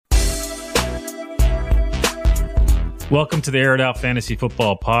Welcome to the Air It Out Fantasy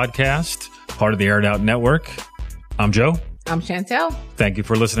Football Podcast, part of the Air It Out Network. I'm Joe. I'm Chantel. Thank you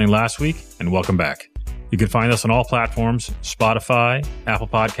for listening last week, and welcome back. You can find us on all platforms: Spotify, Apple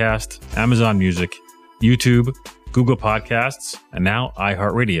Podcasts, Amazon Music, YouTube, Google Podcasts, and now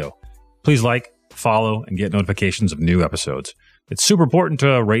iHeartRadio. Please like, follow, and get notifications of new episodes. It's super important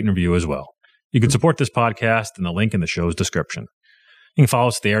to rate and review as well. You can support this podcast in the link in the show's description. You can follow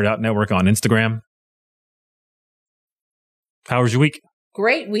us at the Air It Out Network on Instagram. How was your week?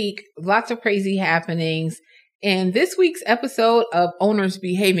 Great week. Lots of crazy happenings. And this week's episode of Owners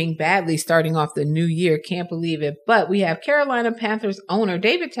Behaving Badly, starting off the new year, can't believe it. But we have Carolina Panthers owner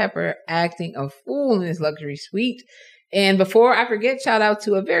David Tepper acting a fool in his luxury suite. And before I forget, shout out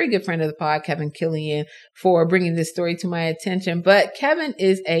to a very good friend of the pod, Kevin Killian, for bringing this story to my attention. But Kevin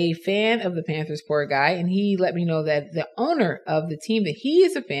is a fan of the Panthers, poor guy, and he let me know that the owner of the team that he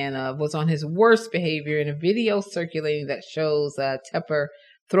is a fan of was on his worst behavior in a video circulating that shows Tepper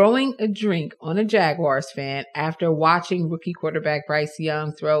throwing a drink on a Jaguars fan after watching rookie quarterback Bryce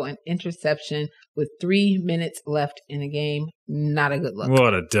Young throw an interception with 3 minutes left in the game. Not a good look.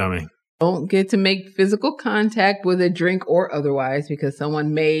 What a dummy. Don't get to make physical contact with a drink or otherwise because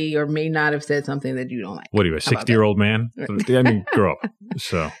someone may or may not have said something that you don't like. What are you, a 60-year-old man? I mean, grow up.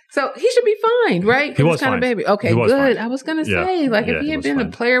 So he should be fined, right? He was kind fined. of baby. Okay, good. Fined. I was going to say, if he had been a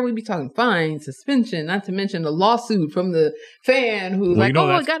player, we'd be talking fine, suspension, not to mention the lawsuit from the fan who I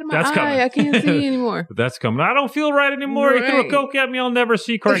got in my eye. Coming. I can't see anymore. That's coming. I don't feel right anymore. Right. You threw a Coke at me. I'll never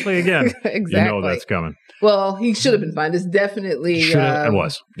see correctly again. Exactly. You know that's coming. Well, he should have been fined. It's definitely it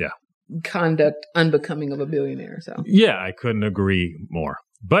was. Yeah. Conduct unbecoming of a billionaire. So yeah, I couldn't agree more.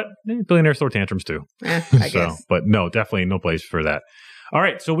 But billionaires throw tantrums too. I guess. But no, definitely no place for that. All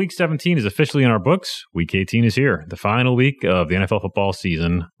right, so week 17 is officially in our books. Week 18 is here, the final week of the NFL football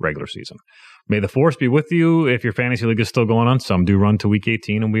season, regular season. May the force be with you if your fantasy league is still going on. Some do run to week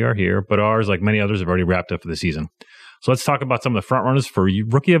 18, and we are here. But ours, like many others, have already wrapped up for the season. So let's talk about some of the front runners for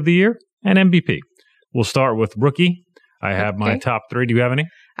Rookie of the Year and MVP. We'll start with Rookie. I have my top three. Do you have any?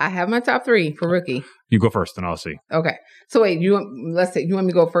 I have my top three for rookie. You go first, and I'll see. Okay. So wait, you want me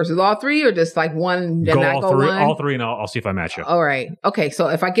to go first with all three, or just like one? Go all three, and I'll see if I match you. All right. Okay. So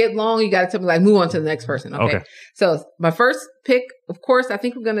if I get long, you got to tell me move on to the next person. Okay. So my first pick, of course, I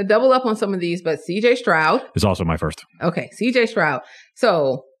think we're going to double up on some of these, but CJ Stroud is also my first. Okay, CJ Stroud.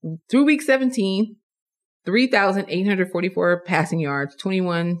 So through week 17. 3,844 passing yards,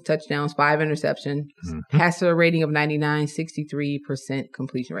 21 touchdowns, 5 interceptions, passer rating of 99, 63%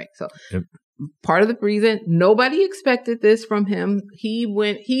 completion rate. So part of the reason nobody expected this from him, he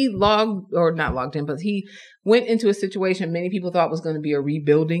went into a situation many people thought was going to be a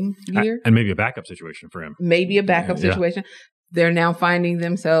rebuilding year. And maybe a backup situation for him. Maybe a backup situation. They're now finding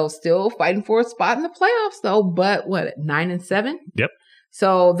themselves still fighting for a spot in the playoffs though, but 9-7? Yep.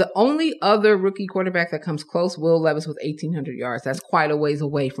 So the only other rookie quarterback that comes close, Will Levis with 1,800 yards. That's quite a ways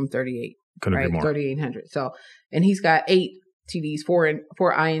away from 38. Couldn't agree more. 3,800. So, and he's got 8 TDs, 4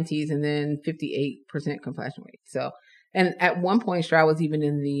 INTs, and then 58% completion rate. So, and at one point, Stroud was even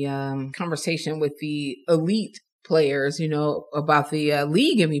in the conversation with the elite players, about the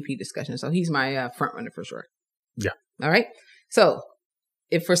league MVP discussion. So he's my front runner for sure. Yeah. All right. So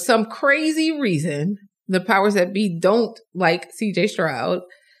if for some crazy reason the powers that be don't like CJ Stroud,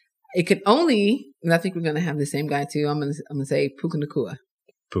 it could only, and I think we're going to have the same guy too. I'm going to say Puka Nacua.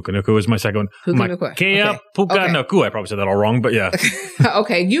 Puka Nacua is my second one. Puka Nacua. I probably said that all wrong, but yeah.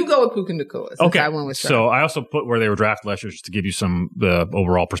 Okay, you go with Puka Nacua. Okay, I went with Stroud. So I also put where they were drafted last year just to give you some the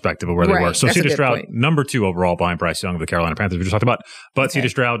overall perspective of where they were. So CJ Stroud, number 2 overall behind Bryce Young of the Carolina Panthers we just talked about. But CJ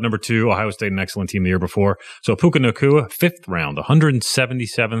Stroud, number 2, Ohio State, an excellent team the year before. So Puka Nacua, 5th round,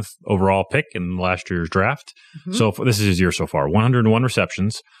 177th overall pick in last year's draft. So this is his year so far. 101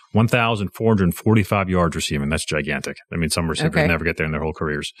 receptions, 1,445 yards receiving. That's gigantic. I mean, some receivers never get there in their whole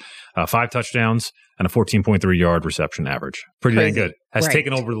careers. 5 touchdowns and a 14.3 yard reception average. Pretty dang good. Has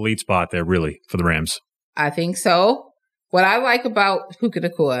taken over the lead spot there, really, for the Rams. I think so. What I like about Puka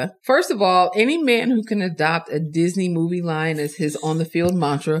Nacua, first of all, any man who can adopt a Disney movie line as his on-the-field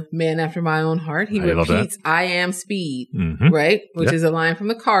mantra, man after my own heart, he repeats, I am speed, right? Which is a line from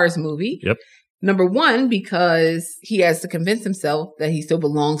the Cars movie. Yep. Number one, because he has to convince himself that he still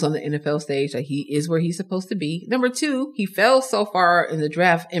belongs on the NFL stage, that he is where he's supposed to be. Number two, he fell so far in the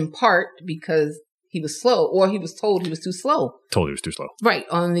draft in part because he was slow, or he was told he was too slow. Told he was too slow. Right,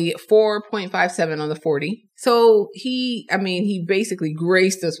 on the 4.57 on the 40. So he basically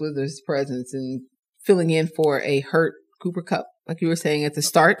graced us with his presence and filling in for a hurt Cooper Kupp. Like you were saying at the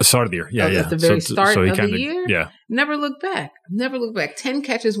start. The start of the year. Yeah, At the very start of the year. Yeah. Never looked back. 10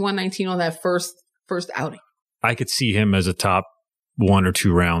 catches, 119 on that first outing. I could see him as a top 1 or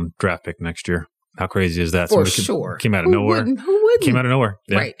 2 round draft pick next year. How crazy is that? For sure. Came out of nowhere. Who wouldn't? Came out of nowhere.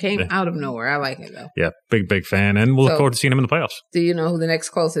 Yeah. Right. Came out of nowhere. I like it, though. Yeah. Big fan. And we'll look forward to seeing him in the playoffs. Do you know who the next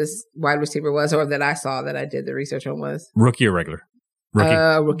closest wide receiver was, or that I saw that I did the research on was? Rookie or regular?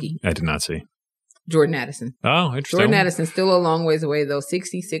 Rookie. I did not see. Jordan Addison. Oh, interesting. Jordan Addison still a long ways away, though.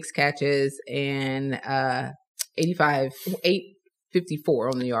 66 catches and 854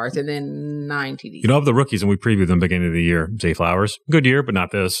 on the yards, and then 9 TDs. You know, of the rookies, and we previewed them beginning of the year, Zay Flowers, good year, but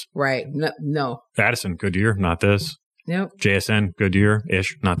not this. Right. No. Addison, good year, not this. Nope. JSN, good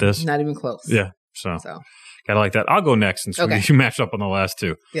year-ish, not this. Not even close. Yeah. So. Gotta like that. I'll go next since you matched up on the last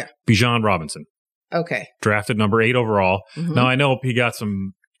two. Yeah. Bijan Robinson. Okay. Drafted number 8 overall. Mm-hmm. Now, I know he got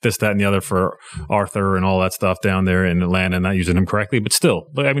some this, that, and the other for Arthur and all that stuff down there in Atlanta, not using him correctly, but still,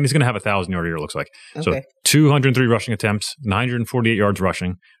 I mean, he's going to have 1,000-yard year, it looks like. Okay. So 203 rushing attempts, 948 yards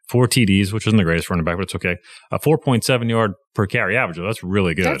rushing, 4 TDs, which isn't the greatest running back, but it's okay. A 4.7 yard per carry average. That's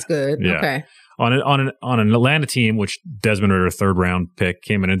really good. That's good. Yeah. Okay. On an Atlanta team, which Desmond Ridder, 3rd round pick,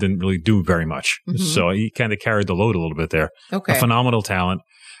 came in and didn't really do very much. Mm-hmm. So he kind of carried the load a little bit there. Okay. A phenomenal talent.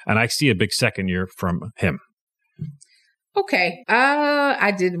 And I see a big second year from him. Okay.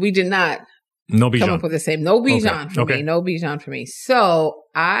 We did not come up with the same. No Bijan for me. No Bijan for me. So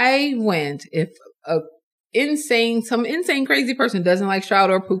I went, if some insane crazy person doesn't like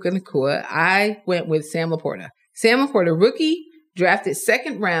Stroud or Puka Nacua, I went with Sam Laporta. Sam Laporta, rookie, drafted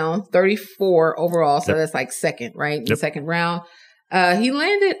 2nd round, 34 overall. So that's like second, right? In the 2nd round. He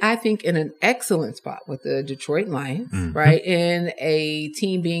landed, I think, in an excellent spot with the Detroit Lions, right? In a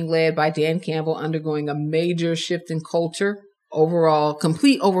team being led by Dan Campbell, undergoing a major shift in culture,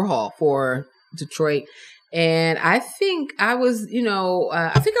 complete overhaul for Detroit. And I think I was,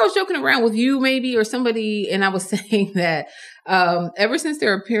 I was joking around with you maybe or somebody, and I was saying that ever since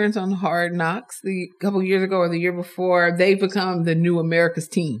their appearance on Hard Knocks a couple years ago or the year before, they've become the new America's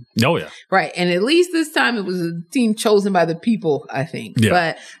team. Oh, yeah. Right. And at least this time it was a team chosen by the people, I think.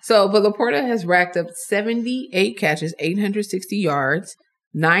 Yeah. But Laporta has racked up 78 catches, 860 yards,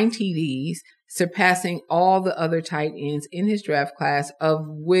 9 TDs, surpassing all the other tight ends in his draft class, of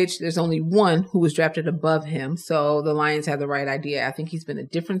which there's only one who was drafted above him. So the Lions have the right idea. I think he's been a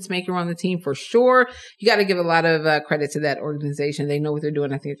difference maker on the team for sure. You got to give a lot of credit to that organization. They know what they're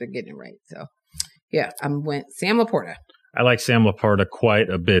doing. I think they're getting it right. So, yeah, I went Sam Laporta. I like Sam Laporta quite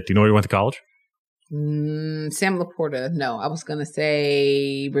a bit. Do you know where he went to college? Sam Laporta. No, I was going to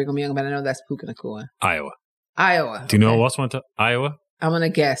say Brigham Young, but I know that's Puka Nacua. Iowa. Do you know who else went to Iowa? I'm going to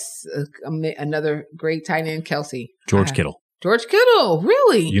guess another great tight end, Kelsey. George Kittle. George Kittle,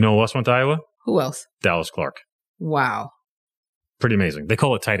 really? You know who else went to Iowa? Who else? Dallas Clark. Wow. Pretty amazing. They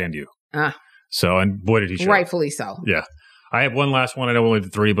call it tight end U. So, and boy, did he show. Rightfully so. Yeah. I have one last one. I know only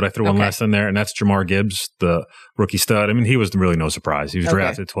did 3, but I threw one last in there, and that's Jahmyr Gibbs, the rookie stud. I mean, he was really no surprise. He was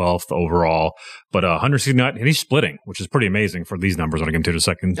drafted 12th overall, but 169, and he's splitting, which is pretty amazing for these numbers. I'll get into in a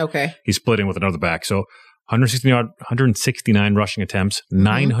second. Okay. He's splitting with another back. So, 169 rushing attempts,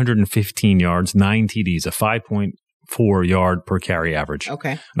 915 yards, 9 TDs, a 5.4 yard per carry average.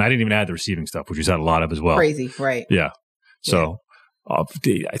 Okay. And I didn't even add the receiving stuff, which he's had a lot of as well. Crazy, right. Yeah. So,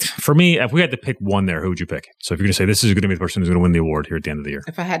 for me, if we had to pick one there, who would you pick? So if you're going to say this is going to be the person who's going to win the award here at the end of the year.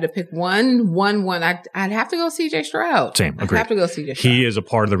 If I had to pick one, I'd have to go CJ Stroud. Same, agreed. I'd have to go CJ Stroud. He is a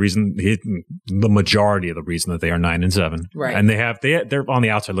part of the reason, the majority of the reason that they are 9-7. Right. And they're on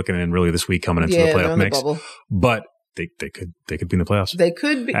the outside looking in really this week coming into the playoff mix. But they could be in the playoffs. They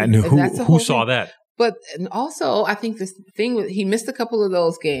could be. And who saw that? But and also, I think this thing, he missed a couple of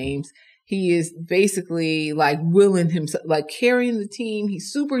those games. He is basically like willing himself, like carrying the team.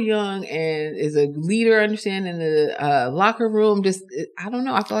 He's super young and is a leader, I understand, in the locker room. I don't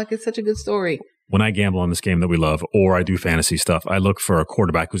know. I feel like it's such a good story. When I gamble on this game that we love, or I do fantasy stuff, I look for a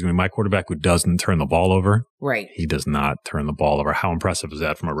quarterback who's going to be my quarterback who doesn't turn the ball over. Right. He does not turn the ball over. How impressive is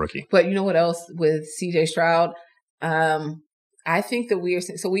that from a rookie? But you know what else with CJ Stroud? I think that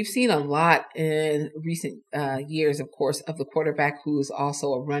we've seen a lot in recent years, of course, of the quarterback who is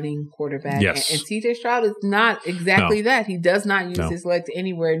also a running quarterback. Yes. And CJ Stroud is not exactly that. He does not use his legs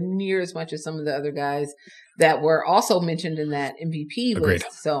anywhere near as much as some of the other guys that were also mentioned in that MVP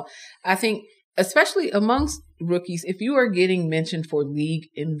list. So I think, especially amongst rookies, if you are getting mentioned for league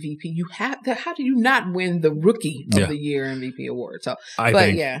MVP, you have to, how do you not win the rookie of the year MVP award? So I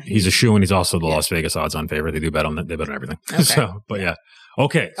think he's a shoe, and he's also the Las Vegas odds-on favorite. They do bet on that. They bet on everything.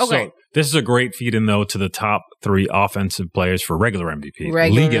 Okay. So so this is a great feed in though to the top 3 offensive players for regular MVP,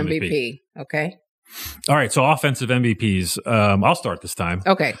 league MVP. Okay. All right. So offensive MVPs. I'll start this time.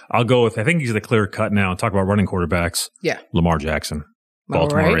 Okay. I'll go with, I think he's the clear cut now and talk about running quarterbacks. Yeah. Lamar Jackson.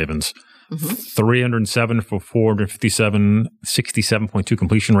 Baltimore Ravens. 307 for 457, 67.2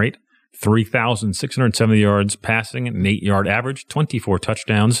 completion rate, 3,670 yards passing, an 8-yard average, 24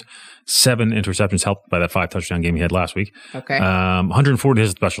 touchdowns, 7 interceptions, helped by that 5-touchdown game he had last week. Okay. 140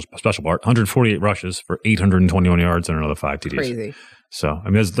 is the special part. 148 rushes for 821 yards and another 5 TDs. Crazy. So, I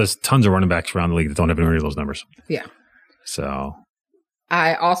mean, there's tons of running backs around the league that don't have any of those numbers. Yeah. So,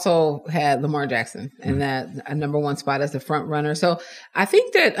 I also had Lamar Jackson in that number one spot as the front runner. So I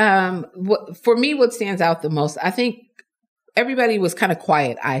think that for me, what stands out the most, I think everybody was kind of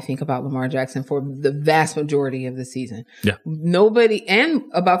quiet, I think, about Lamar Jackson for the vast majority of the season. Yeah. Nobody, and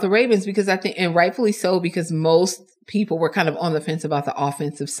about the Ravens, because I think, and rightfully so, because most people were kind of on the fence about the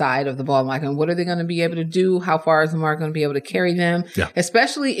offensive side of the ball. Like, and what are they going to be able to do? How far is Lamar going to be able to carry them? Yeah.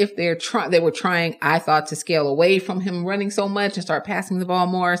 Especially if they were trying, I thought, to scale away from him running so much and start passing the ball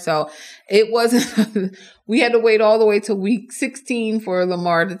more. So it wasn't, we had to wait all the way to week 16 for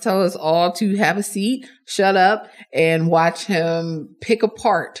Lamar to tell us all to have a seat, shut up, and watch him pick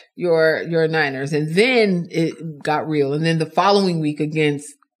apart your Niners. And then it got real. And then the following week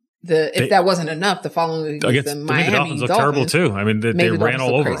against if that wasn't enough, the following week against the Miami Dolphins looked terrible too. I mean, they ran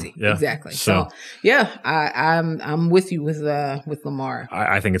all over them. Yeah. Exactly. So yeah, I'm with you with Lamar.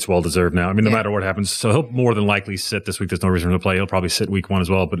 I think it's well deserved now. I mean, no matter what happens, so he'll more than likely sit this week. There's no reason to play. He'll probably sit week 1 as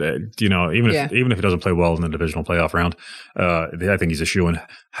well. But even if he doesn't play well in the divisional playoff round, I think he's a shoo-in.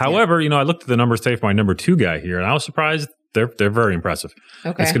 However, I looked at the numbers today for my number 2 guy here, and I was surprised. They're very impressive.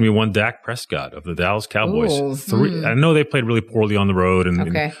 Okay. It's going to be one Dak Prescott of the Dallas Cowboys. I know they played really poorly on the road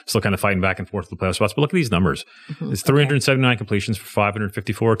and still kind of fighting back and forth for the playoff spots, but look at these numbers. It's 379 completions for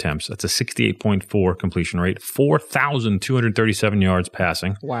 554 attempts. That's a 68.4 completion rate, 4,237 yards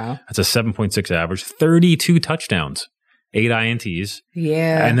passing. Wow. That's a 7.6 average, 32 touchdowns, 8 INTs.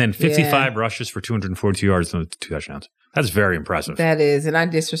 Yeah. And then 55 rushes for 242 yards and 2 touchdowns. That's very impressive. That is. And I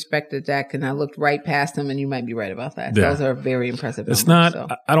disrespected Dak and I looked right past him, and you might be right about that. Yeah. Those are very impressive numbers. It's not,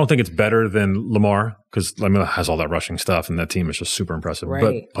 I don't think it's better than Lamar because Lamar has all that rushing stuff and that team is just super impressive.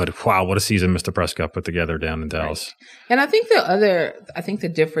 Right. But wow, what a season Mr. Prescott put together down in Dallas. Right. And I think the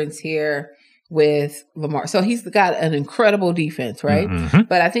difference here with Lamar, so he's got an incredible defense, right? Mm-hmm.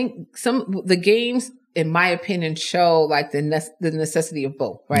 But I think the games, in my opinion, show like the necessity of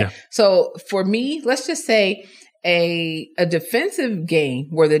both, right? Yeah. So for me, let's just say a defensive game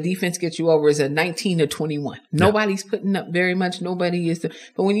where the defense gets you over is a 19-21. Nobody's putting up very much. Nobody is.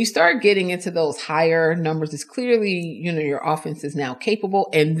 But when you start getting into those higher numbers, it's clearly, your offense is now capable.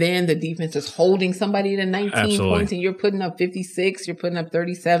 And then the defense is holding somebody to 19 points and you're putting up 56, you're putting up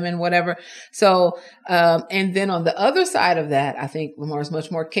 37, whatever. So, and then on the other side of that, I think Lamar is much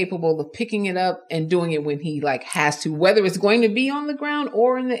more capable of picking it up and doing it when he has to, whether it's going to be on the ground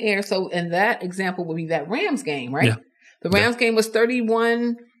or in the air. So, and that example would be that Rams game. Right? Yeah. The Rams game was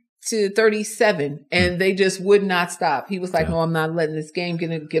 31-37, and they just would not stop. He was like, no, I'm not letting this game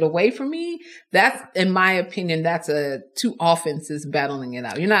get away from me. That's, in my opinion, that's two offenses battling it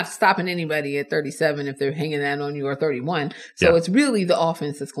out. You're not stopping anybody at 37 if they're hanging that on you, or 31. So it's really the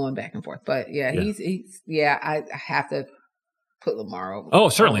offense that's going back and forth. But I have to put Lamar over. Oh,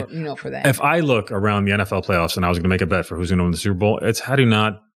 certainly. For that. If I look around the NFL playoffs and I was going to make a bet for who's going to win the Super Bowl, it's how do you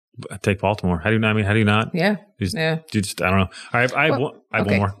not take Baltimore? How do you not? Yeah. I don't know. I have one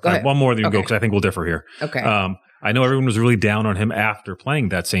more. Go ahead. One more that you can go because I think we'll differ here. Okay. I know everyone was really down on him after playing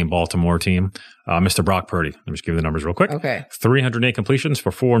that same Baltimore team. Mr. Brock Purdy. Let me just give you the numbers real quick. Okay. 308 completions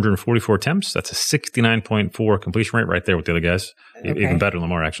for 444 attempts. That's a 69.4 completion rate right there with the other guys. Okay. Even better than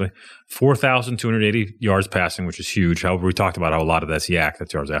Lamar, actually. 4,280 yards passing, which is huge. However, we talked about how a lot of that's yak.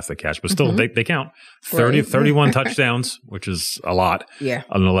 That's yards after the catch. But still, they count. 31 touchdowns, which is a lot. Yeah.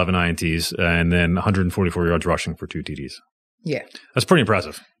 On 11 INTs. And then 144 yards rushing for 2 TDs. Yeah. That's pretty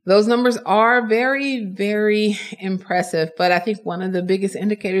impressive. Those numbers are very, very impressive. But I think one of the biggest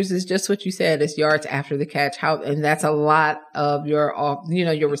indicators is just what you said, is yards after the catch. And that's a lot of your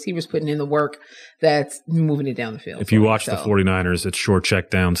receivers putting in the work that's moving it down the field. If you watch the 49ers, it's short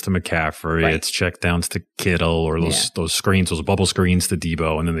checkdowns to McCaffrey. Right. It's checkdowns to Kittle, or those screens, those bubble screens to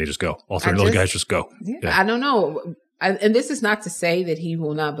Debo, and then they just go. All three of those guys just go. Yeah. I don't know. And this is not to say that he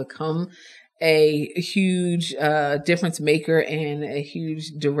will not become a huge difference maker and a huge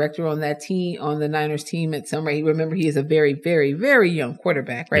director on that team, on the Niners team at some rate. Remember, he is a very, very, very young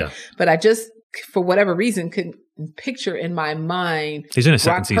quarterback, right? Yeah. But I just, for whatever reason, couldn't picture in my mind he's in his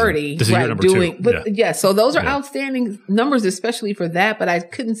second season. Purdy, this is year number 2. But so those are outstanding numbers, especially for that. But I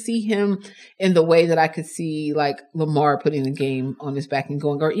couldn't see him in the way that I could see like Lamar putting the game on his back and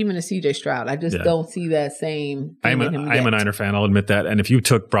going, or even a CJ Stroud. I just don't see that same. I am a Niner fan. I'll admit that. And if you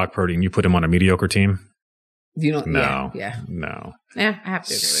took Brock Purdy and you put him on a mediocre team, You don't. No. Yeah. No. Yeah, I have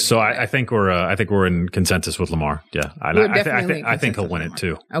to. So I think we're in consensus with Lamar. Yeah, I think he'll win it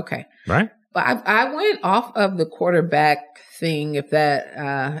too. Okay. Right. But I went off of the quarterback thing, if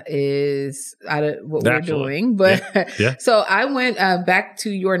that is out of what we're doing. But yeah. So I went back to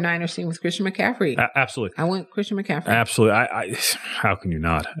your Niners team with Christian McCaffrey. Absolutely. I went Christian McCaffrey. Absolutely. How can you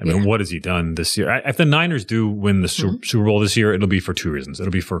not? I mean, what has he done this year? If the Niners do win the Super Bowl this year, it'll be for two reasons.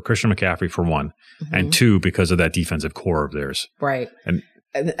 It'll be for Christian McCaffrey for one, and two, because of that defensive core of theirs. Right. And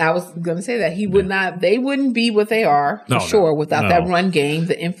I was going to say that he would not, they wouldn't be what they are for sure without that run game,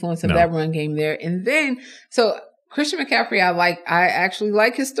 the influence of that run game there. And then, so Christian McCaffrey, I actually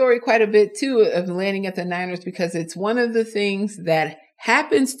like his story quite a bit too of landing at the Niners, because it's one of the things that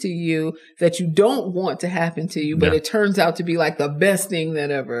happens to you that you don't want to happen to you, but it turns out to be like the best thing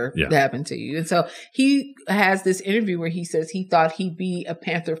that ever happened to you. And so he has this interview where he says he thought he'd be a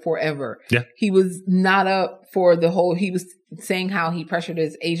Panther forever. Yeah. He was not up for he was saying how he pressured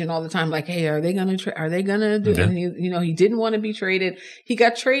his agent all the time, like, hey, are they going to do it? And he didn't want to be traded. He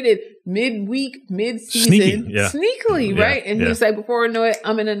got traded mid-season, sneakily, right? And he was like, before I know it,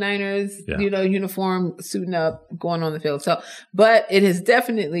 I'm in the Niners, uniform, suiting up, going on the field. So, but it has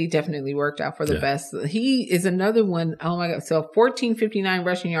definitely worked out for the best. He is another one. Oh my God. So 1459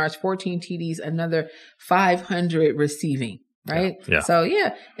 rushing yards, 14 TDs, another 500 receiving, right? Yeah. So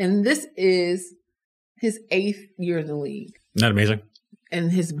and this is his 8th year in the league. Isn't that amazing?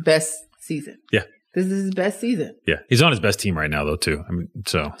 And his best season. Yeah. This is his best season. Yeah. He's on his best team right now, though, too. I mean,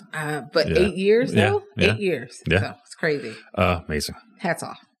 so. But 8 years, though? 8 years. Yeah. So it's crazy. Amazing. Hats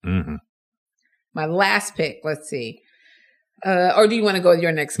off. Mm-hmm. My last pick, let's see. Or do you want to go with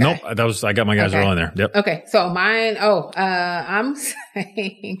your next guy? Nope. I got my guys all in there. Yep. Okay. So mine, I'm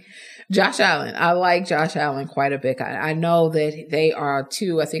saying Josh Allen. I like Josh Allen quite a bit. I know that they are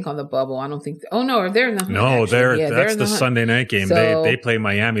 2, I think, on the bubble. I don't think, they're in the hunt. No, that's the Sunday night game. So, they play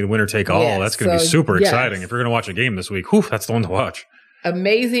Miami, the winner take all. That's going to be super exciting. If you're going to watch a game this week, that's the one to watch.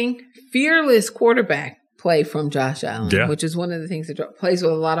 Amazing, fearless quarterback play from Josh Allen, which is one of the things that plays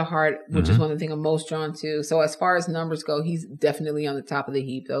with a lot of heart, which is one of the things I'm most drawn to. So as far as numbers go, he's definitely on the top of the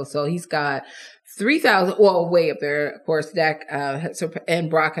heap, though. So he's got 3,000, way up there. Of course, Dak and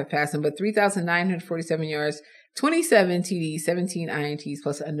Brock have passed him, but 3,947 yards, 27 TDs, 17 INTs,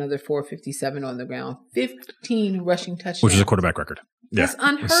 plus another 457 on the ground, 15 rushing touchdowns. Which is a quarterback record. Yeah. That's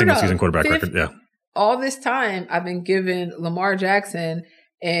unheard of. Single season quarterback record, yeah. All this time, I've been giving Lamar Jackson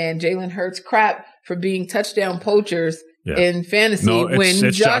and Jalen Hurts crap for being touchdown poachers in fantasy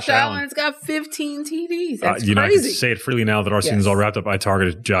when Josh Allen's got 15 TDs. That's crazy. I can say it freely now that our season's all wrapped up. I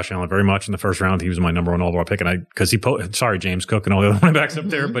targeted Josh Allen very much in the first round. He was my number one overall pick, and because sorry, James Cook and all the other running backs up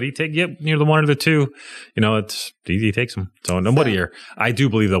there, but he near the 1 or the 2. He takes them. So nobody here. I do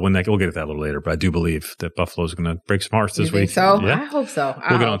believe they'll win that. We'll get to that a little later, but I do believe that Buffalo's going to break some hearts this week. So I hope so.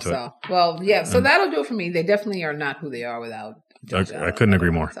 We'll get on to it. Well, so that'll do it for me. They definitely are not who they are without Josh Allen. I couldn't agree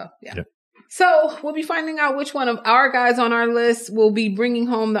more. So, So we'll be finding out which one of our guys on our list will be bringing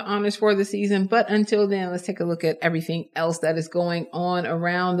home the honors for the season. But until then, let's take a look at everything else that is going on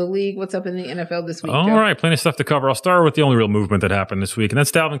around the league. What's up in the NFL this week, Joe? All right, plenty of stuff to cover. I'll start with the only real movement that happened this week, and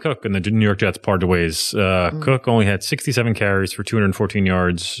that's Dalvin Cook and the New York Jets parted ways. Cook only had 67 carries for 214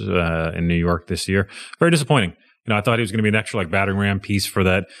 yards in New York this year. Very disappointing. I thought he was going to be an extra battering ram piece for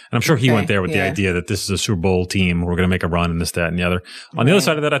that. And I'm sure he went there with the idea that this is a Super Bowl team. We're going to make a run and this, that, and the other. On the other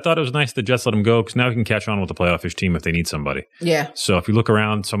side of that, I thought it was nice the Jets let him go because now he can catch on with the playoff-ish team if they need somebody. Yeah. So if you look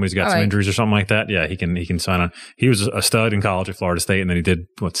around, somebody's got some injuries or something like that. Yeah, he can sign on. He was a stud in college at Florida State, and then he did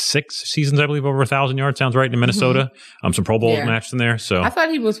 6 seasons, I believe, over 1,000 yards. Sounds right in Minnesota. Some Pro Bowl matched in there. So I thought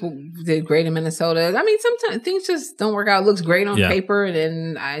he did great in Minnesota. I mean, sometimes things just don't work out. It looks great on paper and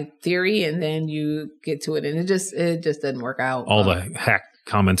then theory, and then you get to it, and it just doesn't work out. All the hack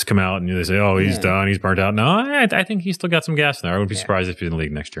comments come out and they say, he's done, he's burnt out. No, I think he's still got some gas in there. I wouldn't be surprised if he's in the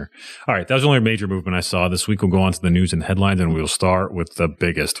league next year. All right, that was the only major movement I saw this week. We'll go on to the news and headlines, and we'll start with the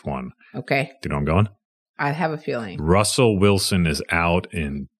biggest one. Okay. Do you know where I'm going? I have a feeling. Russell Wilson is out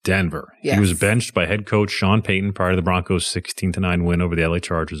in Denver. Yes. He was benched by head coach Sean Payton prior to the Broncos' 16-9 win over the LA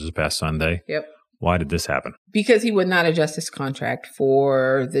Chargers this past Sunday. Yep. Why did this happen? Because he would not adjust his contract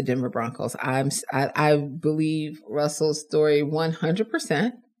for the Denver Broncos. I believe Russell's story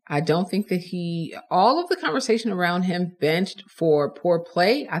 100%. I don't think that all of the conversation around him benched for poor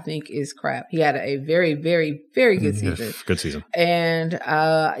play, I think is crap. He had a very, very, very good season. Good season. And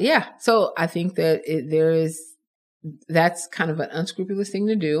so I think that there is that's kind of an unscrupulous thing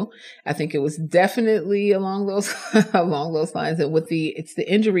to do. I think it was definitely along those lines. And with it's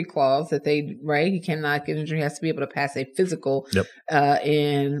the injury clause that right? He cannot get injured. He has to be able to pass a physical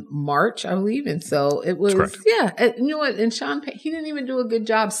in March, I believe. And so it was, you know what? And Sean Payton, he didn't even do a good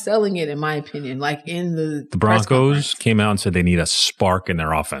job selling it, in my opinion. Like in the Broncos came out and said they need a spark in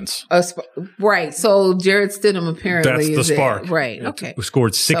their offense. Right. So Jarrett Stidham apparently that's the spark. Right. Okay. Who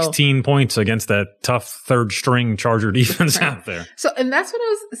scored 16 points against that tough third string Charger defense out there. So, and that's what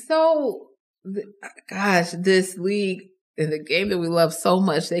this league and the game that we love so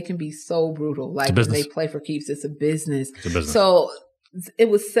much, they can be so brutal. Like when they play for keeps, it's a business. So it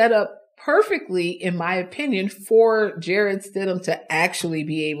was set up perfectly, in my opinion, for Jarrett Stidham to actually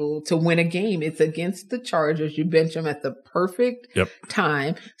be able to win a game. It's against the Chargers. You bench him at the perfect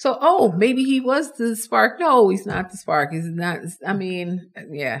time. So, maybe he was the spark. No, he's not the spark. He's not. I mean,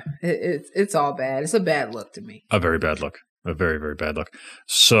 it's all bad. It's a bad look to me. A very bad look. A very, very bad look.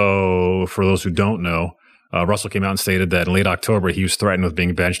 So for those who don't know, Russell came out and stated that in late October, he was threatened with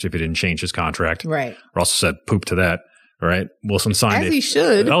being benched if he didn't change his contract. Right. Russell said poop to that. Right. Wilson signed he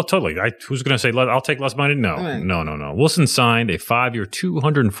should. Oh, totally. Who's going to say, I'll take less money? No, right. No. Wilson signed a 5-year,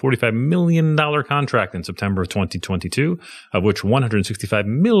 $245 million contract in September of 2022, of which $165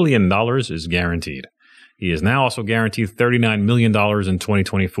 million is guaranteed. He is now also guaranteed $39 million in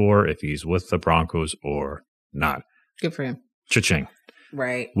 2024 if he's with the Broncos or not. Good for him. Cha-ching.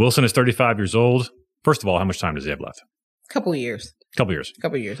 Right. Of 35 years old. First of all, how much time does he have left? Couple years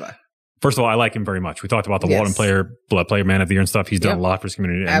left. First of all, I like him very much. We talked about the Walton player man of the year and stuff. He's done a lot for his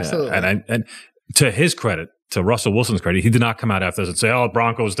community. Absolutely. And to his credit, to Russell Wilson's credit, he did not come out after this and say,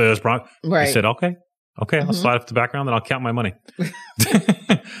 Broncos this, Right. He said, okay, I'll slide up the background and I'll count my money.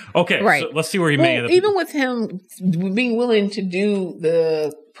 Okay, right. So let's see where he may end up. Even with him being willing to do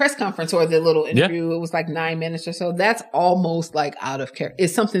the press conference or the little interview, it was like 9 minutes or so. That's almost like out of character.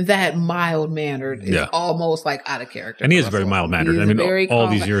 It's something that mild-mannered is almost like out of character. And he is very mild-mannered. I mean, all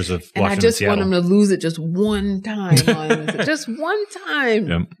these years of watching I just want him to lose it just one time. Just one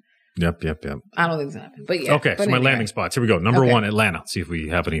time. Yep. I don't think it's happening. But yeah. Okay, so my landing spots. Here we go. Number 1, Atlanta. Let's see if we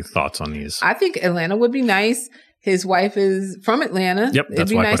have any thoughts on these. I think Atlanta would be nice. His wife is from Atlanta. Yep, it'd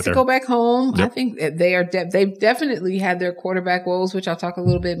be nice to go back home. Yep. I think they've definitely had their quarterback woes, which I'll talk a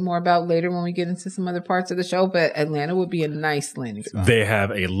little bit more about later when we get into some other parts of the show. But Atlanta would be a nice landing spot. They have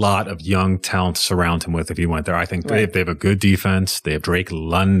a lot of young talent to surround him with if he went there. I think they have a good defense. They have Drake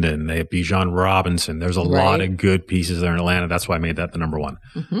London. They have Bijan Robinson. There's a lot of good pieces there in Atlanta. That's why I made that the number 1.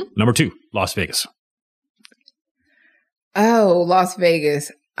 Mm-hmm. Number 2, Las Vegas. Oh, Las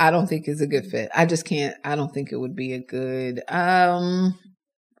Vegas. I don't think is a good fit. I just can't. I don't think it would be a good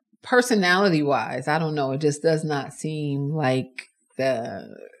personality wise. I don't know. It just does not seem like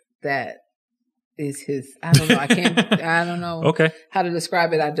that is his. I don't know. I can't. I don't know. How to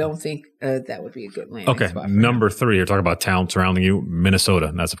describe it. I don't think that would be a good landing spot. Number 3. You're talking about talent surrounding you. Minnesota.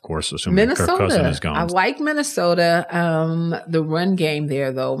 And that's of course assuming Kirk Cousins is gone. I like Minnesota. The run game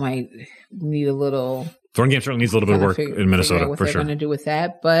there though might need a little. The run game certainly needs a little bit of work in Minnesota, what for they're sure. Going to do with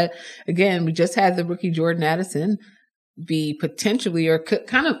that, but again, we just had the rookie Jordan Addison be potentially or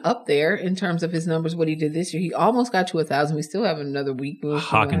kind of up there in terms of his numbers. What he did this year, he almost got to 1,000. We still have another week.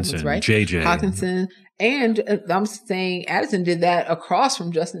 Hawkinson, right? JJ, Hawkinson, and I'm saying Addison did that across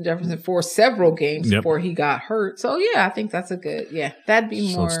from Justin Jefferson for several games before he got hurt. So yeah, I think that's a good. Yeah, that'd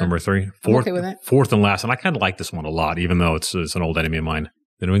be more. So it's number 3, okay with that. Fourth and last, and I kind of like this one a lot, even though it's an old enemy of mine.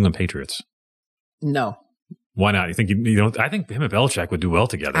 The New England Patriots. No. Why not? You think I think him and Belichick would do well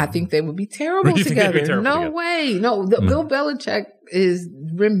together. I think they would be terrible together. No way. No, Bill Belichick is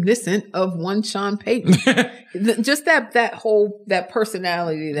reminiscent of one Sean Payton. Just that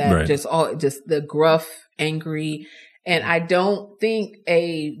personality, just the gruff, angry. And I don't think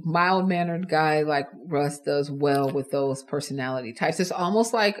a mild-mannered guy like Russ does well with those personality types. It's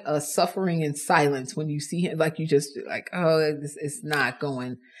almost like a suffering in silence when you see him. Like you just like, it's not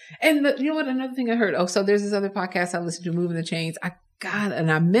going. And you know what? Another thing I heard. So there's this other podcast I listened to, Moving the Chains. I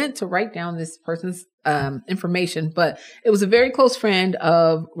meant to write down this person's information, but it was a very close friend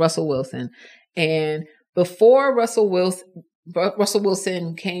of Russell Wilson. And before Russell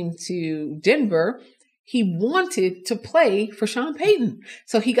Wilson came to Denver, he wanted to play for Sean Payton.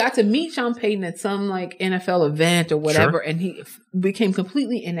 So he got to meet Sean Payton at some like NFL event or whatever. Sure. And he became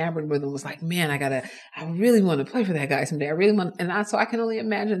completely enamored with him, was like, man, I really want to play for that guy someday. I really want, so I can only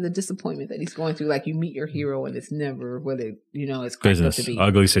imagine the disappointment that he's going through. Like you meet your hero and it's never what it's cracked up to be.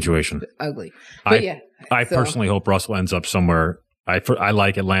 Ugly situation. Ugly. But I personally hope Russell ends up somewhere. I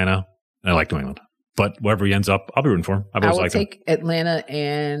like Atlanta and I like New England, but wherever he ends up, I'll be rooting for him. I will take Atlanta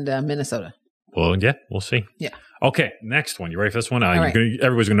and Minnesota. Well, yeah, we'll see. Yeah. Okay, next one. You ready for this one? Right.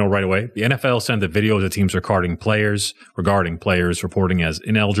 Everybody's going to know right away. The NFL sent a video of the teams regarding players reporting as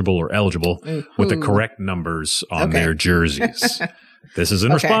ineligible or eligible with the correct numbers on their jerseys. This is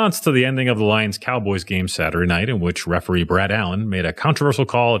in response to the ending of the Lions-Cowboys game Saturday night, in which referee Brad Allen made a controversial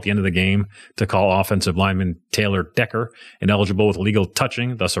call at the end of the game to call offensive lineman Taylor Decker ineligible with illegal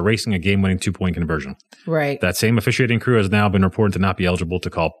touching, thus erasing a game-winning 2-point conversion. Right. That same officiating crew has now been reported to not be eligible to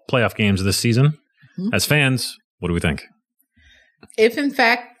call playoff games this season. Mm-hmm. As fans, what do we think? If in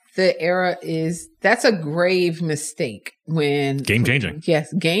fact the era that's a grave mistake when game changing.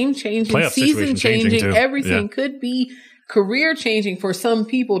 Yes, game changing, season changing, everything could be career changing for some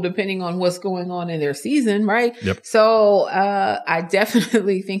people depending on what's going on in their season, right? Yep. So I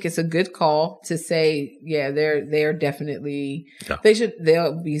definitely think it's a good call to say, they're definitely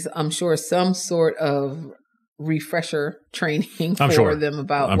there'll be, I'm sure, some sort of refresher training for them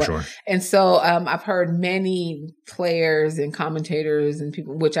about what. Sure. And so I've heard many players and commentators and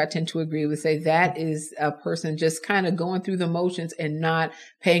people, which I tend to agree with, say that is a person just kind of going through the motions and not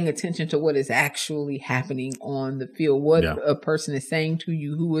paying attention to what is actually happening on the field, what a person is saying to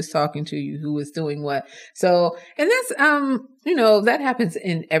you, who is talking to you, who is doing what. So, and that's, that happens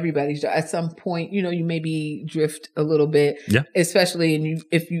in everybody's job. At some point, you maybe drift a little bit, especially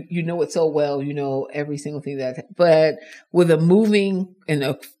if you know it so well, every single thing but with a moving and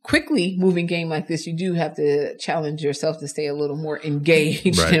a quickly moving game like this, you do have to challenge yourself to stay a little more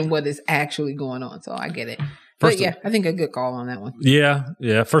engaged in what is actually going on. So I get it. But I think a good call on that one.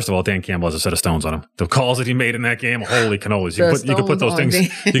 Yeah. First of all, Dan Campbell has a set of stones on him. The calls that he made in that game, holy cannolis! You can put those things.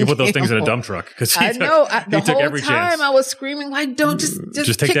 You can put those things in a dump truck because he took every chance. I was screaming like, "Don't just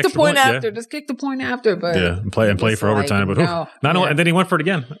kick the point after. Just kick the point after." But and play for overtime. But and then he went for it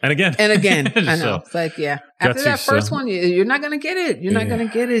again and again and again. I know. It's like after that first one, you're not going to get it. You're not going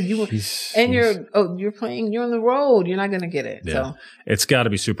to get it. You're playing. You're on the road. You're not going to get it. Yeah. So it's got to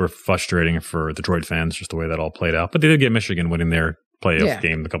be super frustrating for Detroit fans, just the way that all played out. But they did get Michigan winning their playoff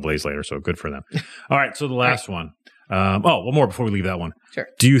game a couple days later, so good for them. All right, so the last one. One more before we leave that one. Sure.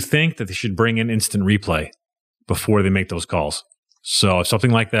 Do you think that they should bring in instant replay before they make those calls? So if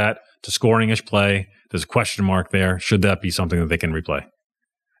something like that, to scoring-ish play, there's a question mark there. Should that be something that they can replay?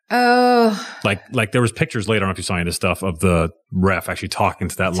 Like there was pictures later, I don't know if you saw any of this stuff, of the ref actually talking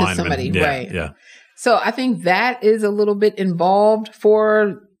to that lineman. Somebody, right. Yeah. So I think that is a little bit involved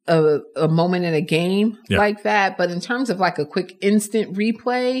for a moment in a game like that. But in terms of like a quick instant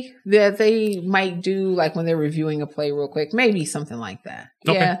replay that they might do, like when they're reviewing a play real quick, maybe something like that.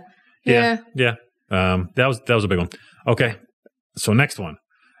 Okay. Yeah. That was a big one. Okay. So next one.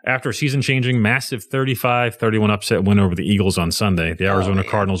 After a season-changing, massive 35-31 upset win over the Eagles on Sunday, the Arizona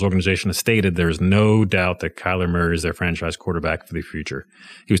Cardinals organization has stated there is no doubt that Kyler Murray is their franchise quarterback for the future.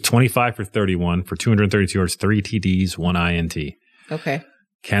 He was 25 for 31 for 232 yards, 3 TDs, 1 INT. Okay.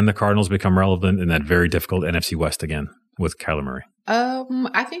 Can the Cardinals become relevant in that very difficult NFC West again with Kyler Murray?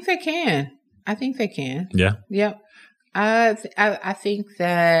 I think they can. Yeah? Yep. I think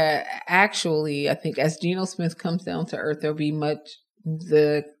that actually, as Geno Smith comes down to earth, there'll be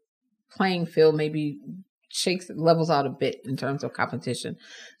the playing field maybe levels out a bit in terms of competition.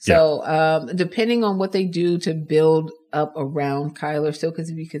 So depending on what they do to build up around Kyler still,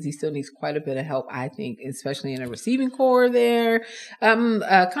 because he still needs quite a bit of help, I think, especially in a receiving core there.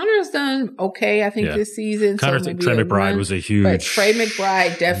 Connor's done okay, I think, this season. Trey McBride was a huge, but Trey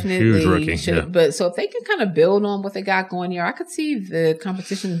McBride definitely rookie, should. But so if they can kind of build on what they got going here, I could see the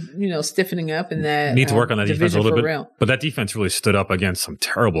competition, stiffening up in that. Need to work on that defense a little bit. Real. But that defense really stood up against some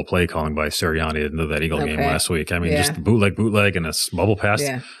terrible play calling by Sirianni into that Eagle game last week. I mean, just the bootleg and a bubble pass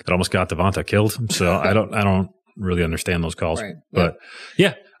that almost got Devonta killed. So I don't really understand those calls. Right. But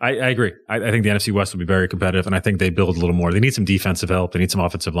I agree. I think the NFC West will be very competitive, and I think they build a little more. They need some defensive help. They need some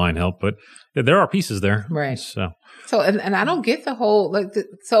offensive line help, but there are pieces there. Right. So and I don't get the whole,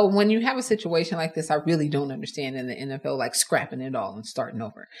 so when you have a situation like this, I really don't understand in the NFL, like scrapping it all and starting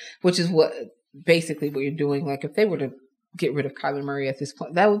over, which is basically what you're doing. Like if they were to get rid of Kyler Murray at this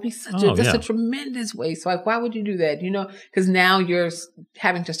point, that would be a tremendous waste. So why would you do that? Because now you're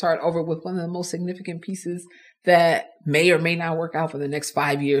having to start over with one of the most significant pieces that may or may not work out for the next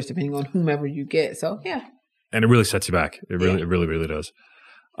 5 years, depending on whomever you get. So, and it really sets you back. It really does.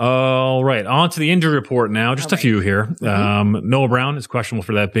 All right. On to the injury report now. Just a few here. Mm-hmm. Noah Brown is questionable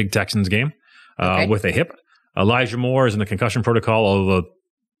for that big Texans game with a hip. Elijah Moore is in the concussion protocol, although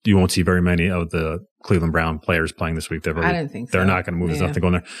you won't see very many of the Cleveland Brown players playing this week. I didn't think so. They're not going to move. There's nothing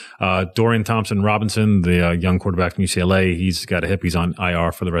going there. Dorian Thompson-Robinson, the young quarterback from UCLA, he's got a hip. He's on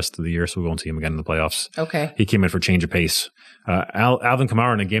IR for the rest of the year, so we won't see him again in the playoffs. Okay. He came in for change of pace. Alvin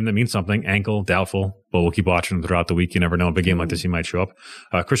Kamara in a game that means something. Ankle, doubtful. But we'll keep watching him throughout the week. You never know. A big game like this, he might show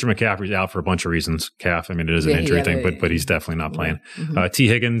up. Christian McCaffrey's out for a bunch of reasons. Calf, I mean, it is an injury thing, but he's definitely not playing. T.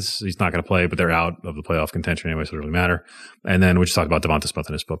 Higgins, he's not going to play, but they're out of the playoff contention anyway, so it doesn't really matter. And then we just talked about Devonta Smith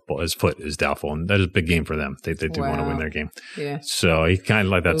and his foot is doubtful, and that is a big game for them. They do want to win their game. Yeah. So he kind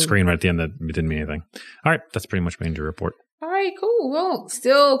of like that screen right at the end that didn't mean anything. All right, that's pretty much my injury report. All right, cool. Well,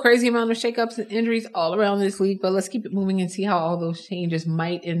 still crazy amount of shakeups and injuries all around this league, but let's keep it moving and see how all those changes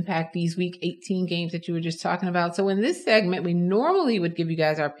might impact these week 18 games that you were just talking about. So in this segment, we normally would give you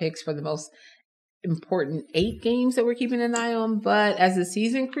guys our picks for the most important 8 games that we're keeping an eye on, but as the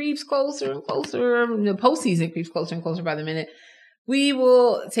season creeps closer and closer, the postseason creeps closer and closer by the minute, we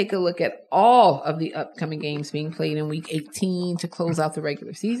will take a look at all of the upcoming games being played in week 18 to close out the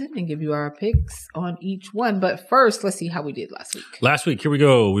regular season and give you our picks on each one. But first, let's see how we did last week. Last week, here we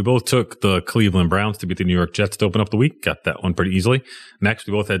go. We both took the Cleveland Browns to beat the New York Jets to open up the week. Got that one pretty easily. Next,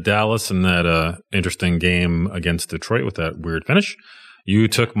 we both had Dallas in that interesting game against Detroit with that weird finish. You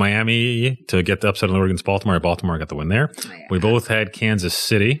took Miami to get the upset on against Baltimore. Baltimore got the win there. Oh, yeah. We both had Kansas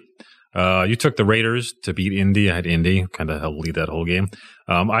City. You took the Raiders to beat Indy. I had Indy, kind of helped lead that whole game.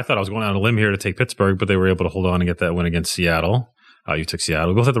 I thought I was going out on a limb here to take Pittsburgh, but they were able to hold on and get that win against Seattle. You took Seattle.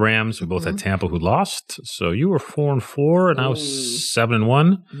 We both had the Rams. We both had Tampa, who lost. So you were 4-4, and I was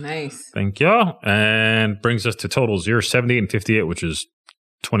 7-1. Nice. Thank you. And brings us to totals. You're 78-58, which is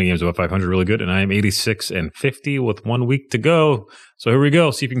 20 games above 500, really good. And I am 86-50 with 1 week to go. So here we go.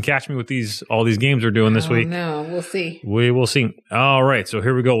 See if you can catch me with all these games we're doing this week. No, we'll see. We will see. All right. So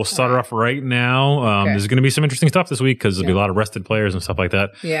here we go. We'll start it off right now. There's going to be some interesting stuff this week because there'll be a lot of rested players and stuff like that.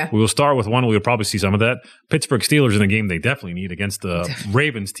 Yeah. We will start with one. We'll probably see some of that. Pittsburgh Steelers in a game they definitely need against the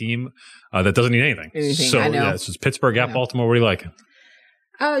Ravens team that doesn't need anything. So I know. Yeah, so it's Pittsburgh at Baltimore. What do you like?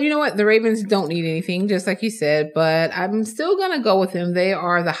 You know what? The Ravens don't need anything, just like you said, but I'm still going to go with them. They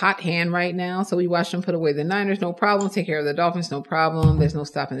are the hot hand right now. So we watched them put away the Niners, no problem. Take care of the Dolphins, no problem. There's no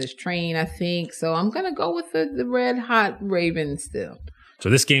stopping this train, I think. So I'm going to go with the red hot Ravens still. So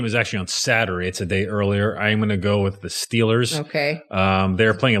this game is actually on Saturday. It's a day earlier. I'm going to go with the Steelers. Okay.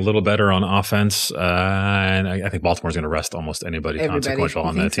 They're playing a little better on offense, and I think Baltimore's going to rest almost anybody consequential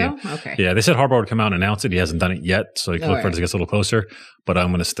on that team. So? Okay. Yeah, they said Harbaugh would come out and announce it. He hasn't done it yet, so you can look for it as it gets a little closer. But I'm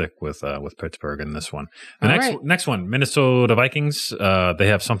going to stick with Pittsburgh in this one. The next one, Minnesota Vikings. They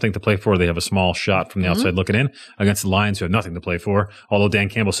have something to play for. They have a small shot from the outside looking in against the Lions, who have nothing to play for. Although Dan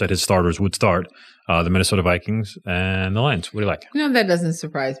Campbell said his starters would start. The Minnesota Vikings and the Lions. What do you like? That doesn't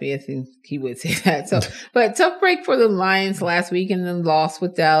surprise me. I think he would say that. So, but tough break for the Lions last week and then lost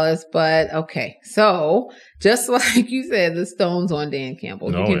with Dallas. But okay. So just like you said, the stone's on Dan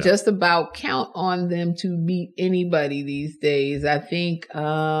Campbell. You can just about count on them to beat anybody these days. I think,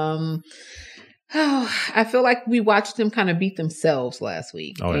 I feel like we watched them kind of beat themselves last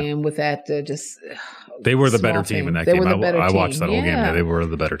week. And with that, they were the better team in that game. I watched that whole game. Yeah, they were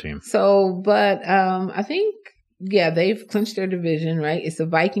the better team. So, but I think, they've clinched their division, right? It's the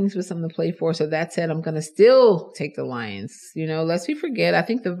Vikings with something to play for. So that said, I'm going to still take the Lions. Lest we forget, I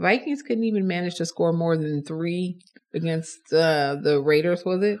think the Vikings couldn't even manage to score more than 3 against the Raiders,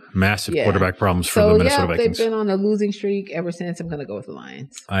 was it? Massive quarterback problems for the Minnesota Vikings. They've been on a losing streak ever since. I'm going to go with the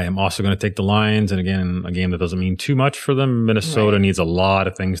Lions. I am also going to take the Lions. And again, a game that doesn't mean too much for them. Minnesota needs a lot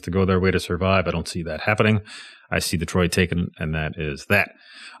of things to go their way to survive. I don't see that happening. I see Detroit taking, and that is that.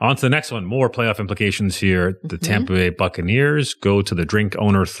 On to the next one. More playoff implications here. The Tampa Bay Buccaneers go to the drink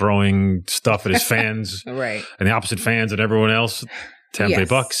owner throwing stuff at his fans. And the opposite fans and everyone else. Tampa Bay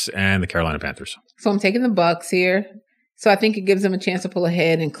Bucks and the Carolina Panthers. So I'm taking the Bucks here. So I think it gives them a chance to pull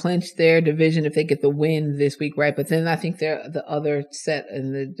ahead and clinch their division if they get the win this week, right? But then I think they're the other set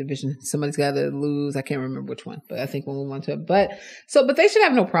in the division. Somebody's got to lose. I can't remember which one, but I think we'll move on to it. But they should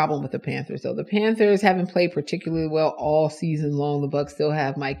have no problem with the Panthers, though. The Panthers haven't played particularly well all season long. The Bucks still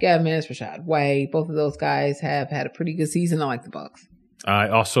have Mike Evans, Rashad White. Both of those guys have had a pretty good season. I like the Bucks. I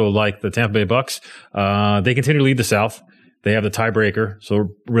also like the Tampa Bay Bucks. They continue to lead the South. They have the tiebreaker,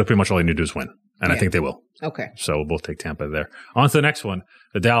 so really pretty much all they need to do is win. And I think they will. Okay. So we'll both take Tampa there. On to the next one.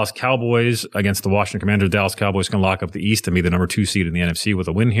 The Dallas Cowboys against the Washington Commanders. The Dallas Cowboys can lock up the East and be the number 2 seed in the NFC with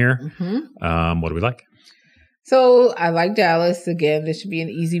a win here. What do we like? So I like Dallas. Again, this should be an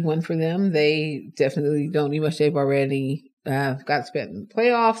easy one for them. They definitely don't need much. They've already got spent in the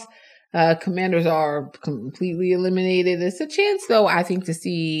playoffs. Commanders are completely eliminated. It's a chance, though, I think, to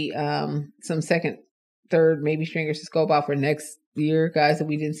see some second, third, maybe stringers to scope out for next year, guys that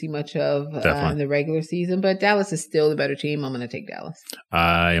we didn't see much of in the regular season. But Dallas is still the better team. I'm going to take Dallas.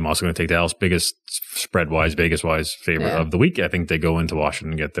 I am also going to take Dallas. Biggest spread-wise, Vegas-wise favorite of the week. I think they go into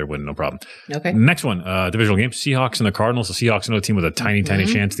Washington and get their win, no problem. Okay. Next one, divisional game, Seahawks and the Cardinals. The Seahawks are another team with a tiny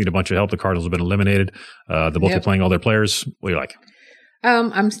chance, need a bunch of help. The Cardinals have been eliminated. They're both playing all their players. What do you like?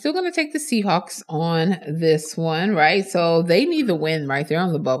 I'm still going to take the Seahawks on this one, right? So they need the win, right? They're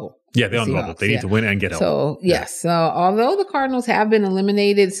on the bubble. Yeah, they're on the bubble. They need to win and get help. So, yes. Although the Cardinals have been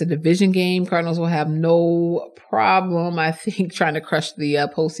eliminated, it's a division game. Cardinals will have no problem, I think, trying to crush the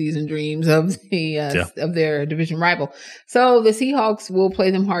postseason dreams of of their division rival. So the Seahawks will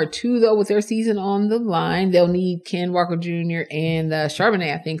play them hard, too, though, with their season on the line. They'll need Ken Walker Jr. and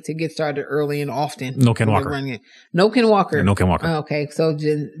Charbonnet, I think, to get started early and often. No Ken Walker. No Ken Walker. Yeah, no Ken Walker. Okay. So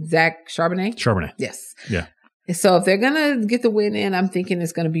Zach Charbonnet? Charbonnet. Yes. Yeah. So if they're going to get the win in, I'm thinking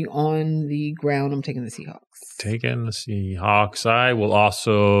it's going to be on the ground. I'm taking the Seahawks. Taking the Seahawks. I will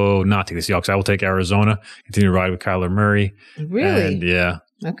also not take the Seahawks. I will take Arizona. Continue to ride with Kyler Murray. Really? And, yeah.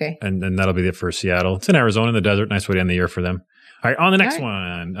 Okay. And that'll be it for Seattle. It's in Arizona in the desert. Nice way to end the year for them. All right, on the next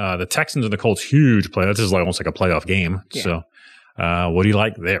one, the Texans and the Colts, huge play. This is almost like a playoff game. Yeah. So what do you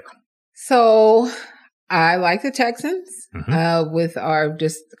like there? So I like the Texans with our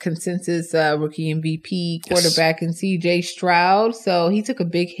just consensus rookie MVP quarterback in C.J. Stroud. So he took a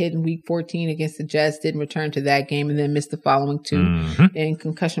big hit in week 14 against the Jets, didn't return to that game, and then missed the following two in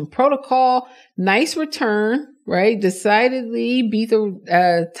concussion protocol. Nice return, right? Decidedly beat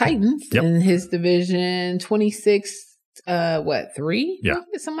the Titans in his division 26. 3? Yeah.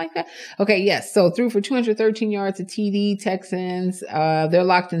 Something like that. Okay, yes. So threw for 213 yards to TD. Texans, they're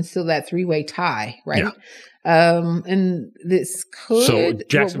locked in still that 3-way tie, right? Yeah. And this could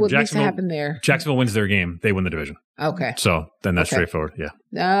what needs to happen there? Jacksonville wins their game. They win the division. Okay. So then that's straightforward.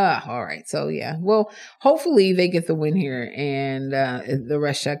 Yeah. All right. So yeah. Well, hopefully they get the win here and the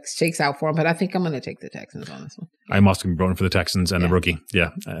rest shakes out for them. But I think I'm going to take the Texans on this one. I'm also going to be voting for the Texans and the rookie. Yeah.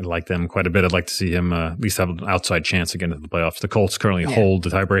 I like them quite a bit. I'd like to see him at least have an outside chance again at the playoffs. The Colts currently hold the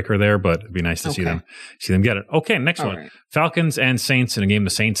tiebreaker there, but it'd be nice to see them get it. Okay. Next one. Right. Falcons and Saints in a game the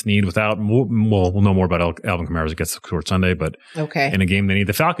Saints need we'll know more about Alvin Kamara as it gets toward Sunday, but in a game they need.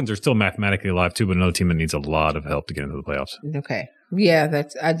 The Falcons are still mathematically alive too, but another team that needs a lot of help to get into the playoffs. Okay. Yeah,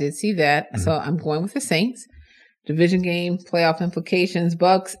 I did see that. So I'm going with the Saints. Division game, playoff implications,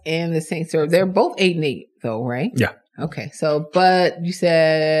 Bucks and the Saints they're both 8-8 though, right? Yeah. Okay. So, but you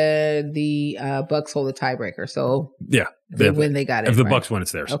said the Bucks hold the tiebreaker. So they win, they got it. If the Bucks win,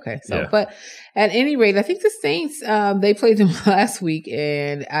 it's theirs. Okay. So, but at any rate, I think the Saints, they played them last week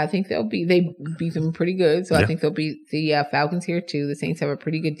and I think they beat them pretty good. So I think they'll beat the Falcons here too. The Saints have a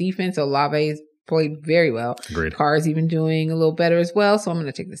pretty good defense. Olave's played very well. Agreed. Carr's even doing a little better as well. So I'm going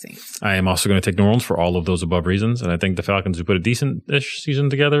to take the Saints. I am also going to take New Orleans for all of those above reasons. And I think the Falcons, who put a decent-ish season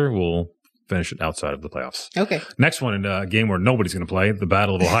together, will finish it outside of the playoffs. Okay. Next one in a game where nobody's going to play, the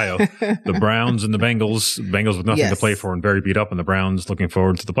Battle of Ohio. The Browns and the Bengals. Bengals with nothing to play for and very beat up, and the Browns looking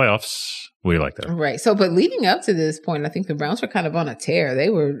forward to the playoffs. What do you like there? Right. So, but leading up to this point, I think the Browns were kind of on a tear.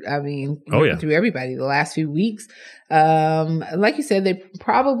 They were, through everybody the last few weeks. Like you said, they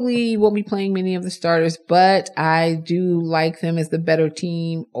probably won't be playing many of the starters, but I do like them as the better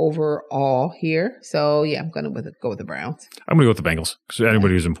team overall here. So, yeah, I'm going to go with the Browns. I'm going to go with the Bengals because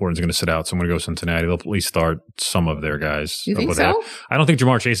anybody who's important is going to sit out. So I'm going to go Cincinnati. They'll at least start some of their guys. You think so? I don't think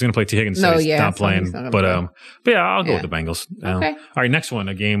Jamar Chase is going to play. T. Higgins not playing. But I'll go with the Bengals. Okay. All right, next one,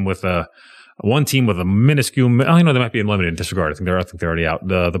 a game with one team with a minuscule. They might be in limited disregard. I think they're already out.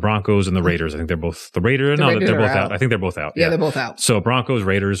 The Broncos and the Raiders. I think they're both the Raiders. They're both out. I think they're both out. Yeah, they're both out. So Broncos,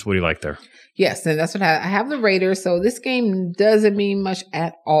 Raiders. What do you like there? Yes, and that's what I have the Raiders. So this game doesn't mean much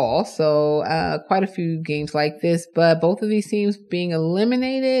at all. So quite a few games like this, but both of these teams being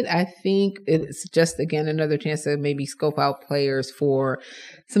eliminated, I think it's just again another chance to maybe scope out players for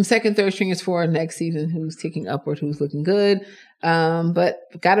some second, third stringers for next season. Who's ticking upward? Who's looking good? But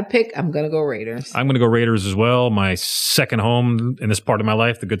got to pick. I'm going to go Raiders. I'm going to go Raiders as well. My second home in this part of my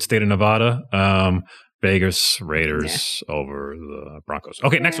life, the good state of Nevada. Vegas Raiders over the Broncos.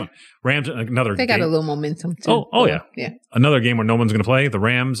 Okay, next one. Rams, another They got a little momentum too. Oh, yeah. Another game where no one's going to play. The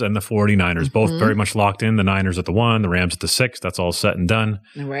Rams and the 49ers, both very much locked in. The Niners at the 1, the Rams at the 6. That's all set and done.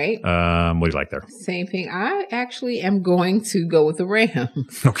 Right. What do you like there? Same thing. I actually am going to go with the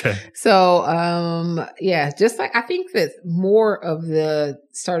Rams. Okay. So, just like I think that more of the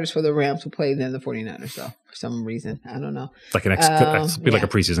starters for the Rams will play than the 49ers, though, for some reason. I don't know. Like like a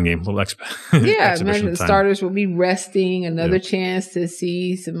preseason game. A little yeah, imagine the starters will be resting. Another chance to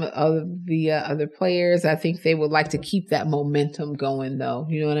see some of the other players. I think they would like to keep that momentum going, though.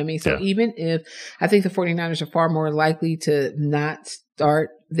 You know what I mean? So even if I think the 49ers are far more likely to not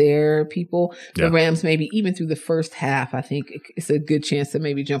start their people, the Rams maybe even through the first half, I think it's a good chance to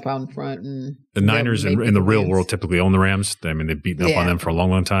maybe jump out in front. And the Niners in the real world typically own the Rams. I mean, they've beaten up on them for a long,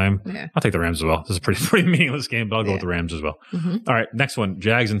 long time. Yeah. I'll take the Rams as well. This is a pretty meaningless game, but I'll go with the Rams as well. Mm-hmm. All right, next one,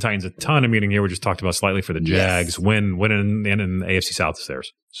 Jags and Titans. A ton of meeting here. We just talked about slightly for the Jags. Win in the AFC South is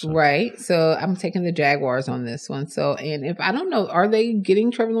theirs. So. Right. So I'm taking the Jaguars on this one. So, and if I don't know, are they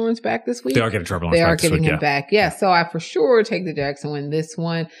getting Trevor Lawrence back this week? They are getting Trevor Lawrence back this week. They are getting him back. Yeah. So I for sure take the Jags and win this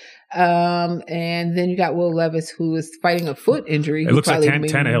one. And then you got Will Levis, who is fighting a foot injury. It looks like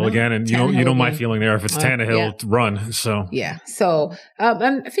Tannehill again, and you know my feeling there. If it's Tannehill, run. So So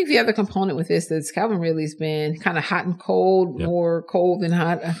and I think the other component with this is Calvin Ridley's been kind of hot and cold, more cold than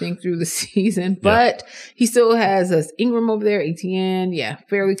hot, I think, through the season. But he still has us Ingram over there, Etienne,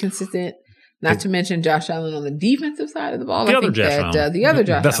 fairly consistent. Not to mention Josh Allen on the defensive side of the ball. The other Josh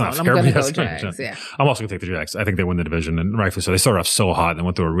Allen. That's not fair. I'm going to go Jags. I'm also going to take the Jags. I think they win the division, and rightfully so. They started off so hot and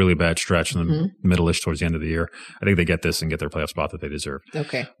went through a really bad stretch in the middle-ish towards the end of the year. I think they get this and get their playoff spot that they deserve.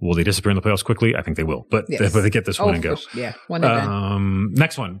 Okay. Will they disappear in the playoffs quickly? I think they will. But they get this one and go. One and done.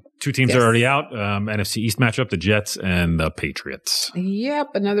 Next one. Two teams are already out. NFC East matchup, the Jets and the Patriots.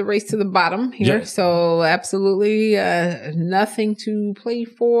 Yep. Another race to the bottom here. Yep. So absolutely nothing to play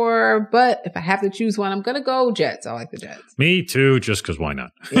for. But if I have to choose one, I'm going to go Jets. I like the Jets. Me too, just because why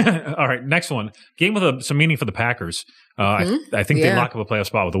not? Yeah. All right, next one. Game with some meaning for the Packers. I think they lock up a playoff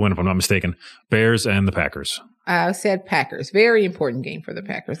spot with a win, if I'm not mistaken. Bears and the Packers. I said Packers. Very important game for the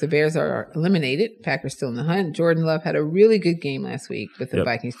Packers. The Bears are eliminated. Packers still in the hunt. Jordan Love had a really good game last week with the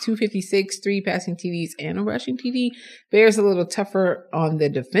Vikings. 256, 3 passing TDs, and a rushing TD. Bears a little tougher on the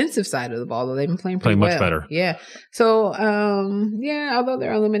defensive side of the ball, though they've been playing pretty well. Much better. Yeah. So, although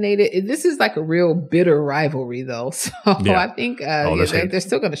they're eliminated, this is like a real bitter rivalry, though. So I think they're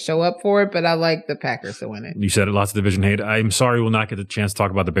still going to show up for it, but I like the Packers to win it. You said it, lots of division hate. I'm sorry we'll not get the chance to talk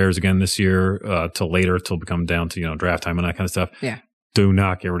about the Bears again this year till later, till become down to draft time and that kind of stuff. Yeah. Do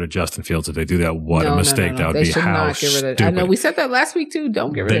not get rid of Justin Fields. If they do that, what a mistake that would be. How stupid. I know we said that last week too.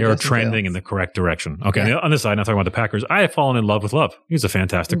 Don't get rid of Justin Fields. They are trending in the correct direction. Okay, on this side, now talking about the Packers, I have fallen in love with Love. He's a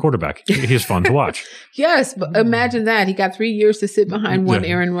fantastic quarterback. He's fun to watch. Yes, but imagine that. He got 3 years to sit behind one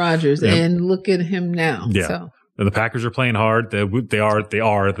Aaron Rodgers, and look at him now. Yeah. So. The Packers are playing hard. They are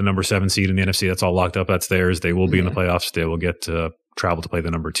the number 7 seed in the NFC. That's all locked up. That's theirs. They will be in the playoffs. They will get to travel to play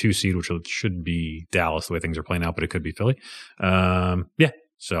the number 2 seed, which should be Dallas the way things are playing out, but it could be Philly.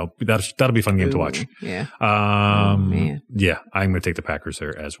 So that'll be a fun game to watch. Yeah. Yeah, I'm going to take the Packers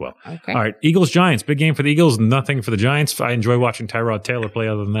there as well. Okay. All right, Eagles-Giants. Big game for the Eagles. Nothing for the Giants. I enjoy watching Tyrod Taylor play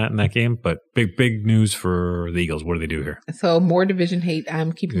other than that in that game, but big news for the Eagles. What do they do here? So more division hate.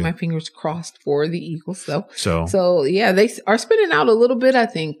 I'm keeping my fingers crossed for the Eagles, though. So they are spinning out a little bit, I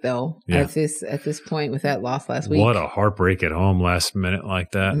think, though, at this point with that loss last week. What a heartbreak at home last minute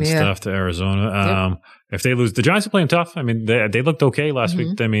like that and stuff to Arizona. If they lose, the Giants are playing tough. I mean, they looked okay last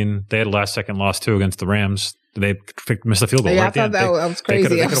week. I mean, they had a last-second loss, too, against the Rams. They missed a field goal. I thought that was crazy.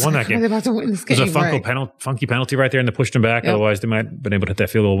 They could have won that game. They're about to win this game. There's a funky penalty right there, and they pushed him back. Otherwise, they might have been able to hit that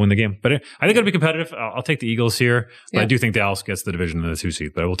field goal and win the game. But I think it'll be competitive. I'll take the Eagles here. But I do think Dallas gets the division in the 2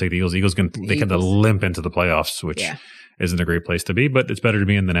 seed. But I will take the Eagles. Eagles can limp into the playoffs, which isn't a great place to be, but it's better to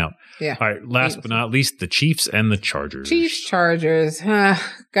be in than out. Yeah. All right. Last but not least, the Chiefs and the Chargers. Chargers.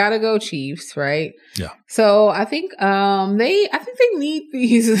 Gotta go Chiefs, right? Yeah. So I think they need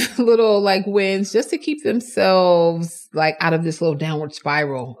these little wins just to keep themselves out of this little downward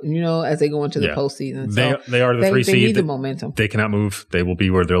spiral, as they go into the postseason. So they are the 3 seed. They need the momentum. They cannot move. They will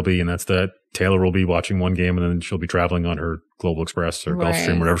be where they'll be, and that's that. Taylor will be watching one game, and then she'll be traveling on her Global Express or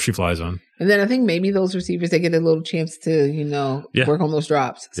Gulfstream, whatever she flies on. And then I think maybe those receivers, they get a little chance to, work on those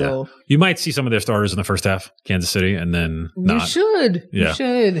drops. So you might see some of their starters in the first half, Kansas City, and then not. You should. Yeah. You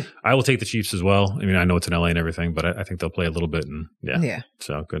should. I will take the Chiefs as well. I mean, I know it's in LA and everything, but I think they'll play a little bit, and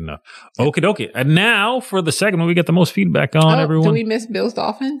so good enough. Okie dokie. And now for the segment we get the most feedback on, everyone. Do we miss Bills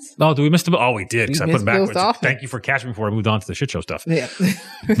Dolphins? Oh, do we miss the? Oh, we did, because I put them backwards. Thank you for catching me before I moved on to the shit show stuff. Yeah.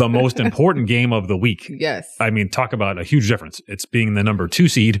 The most important game of the week. Yes. I mean, talk about a huge difference. It's being the number 2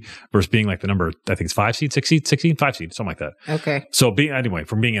 seed versus being the number, I think it's 5 seed, 6 seed, 16, 5 seed, something like that. Okay. So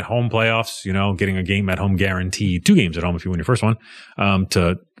from being at home playoffs, getting a game at home guaranteed, 2 games at home if you win your first one,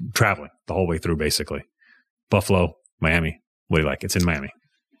 to traveling the whole way through, basically. Buffalo, Miami. What do you like? It's in Miami.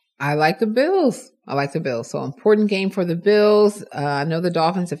 I like the Bills. So important game for the Bills. I know the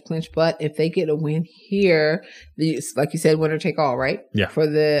Dolphins have clinched, but if they get a win here, like you said, winner take all, right? Yeah. For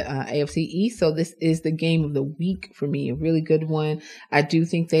the AFC East. So this is the game of the week for me. A really good one. I do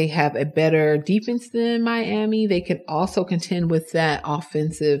think they have a better defense than Miami. They can also contend with that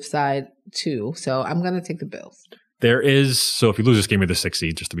offensive side too. So I'm going to take the Bills. So if you lose this game, you're the 6th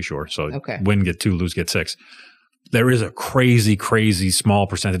seed, just to be sure. So win, get 2, lose, get 6. There is a crazy, crazy small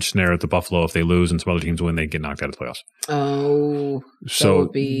percentage scenario at the Buffalo. If they lose and some other teams win, they get knocked out of the playoffs. Oh, so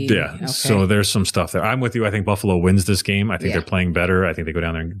yeah. Okay. So there's some stuff there. I'm with you. I think Buffalo wins this game. I think they're playing better. I think they go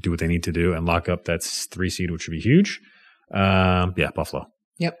down there and do what they need to do and lock up that 3 seed, which would be huge. Buffalo.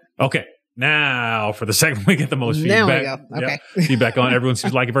 Yep. Okay. Now for the segment, we get the most feedback. There we go. Okay. Feedback on. Everyone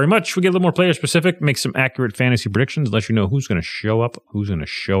seems to like it very much. We get a little more player specific, make some accurate fantasy predictions, let you know who's going to show up, who's going to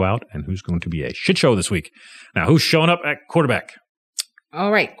show out, and who's going to be a shit show this week. Now, who's showing up at quarterback?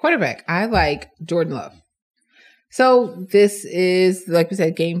 All right. Quarterback. I like Jordan Love. So this is, like we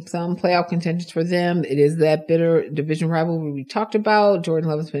said, some playoff contentions for them. It is that bitter division rivalry we talked about. Jordan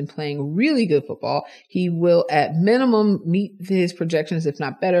Love has been playing really good football. He will, at minimum, meet his projections, if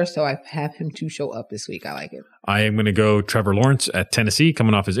not better. So I have him to show up this week. I like it. I am going to go Trevor Lawrence at Tennessee,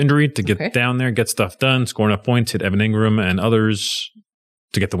 coming off his injury, to get down there, get stuff done, score enough points, hit Evan Ingram and others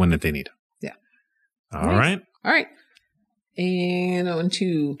to get the win that they need. Yeah. All right. And on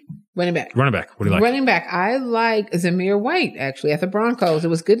to running back. What do you like? Running back. I like Zamir White, actually, at the Broncos. It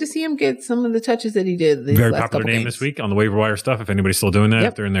was good to see him get some of the touches that he did. Very popular name this week on the waiver wire stuff. If anybody's still doing that,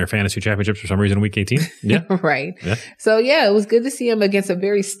 if they're in their fantasy championships for some reason, week 18. Yeah. Right. Yeah. So, it was good to see him against a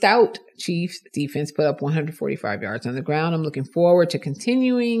very stout Chiefs defense, put up 145 yards on the ground. I'm looking forward to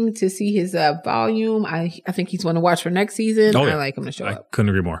continuing to see his volume. I think he's one to watch for next season. I like him to show up. Couldn't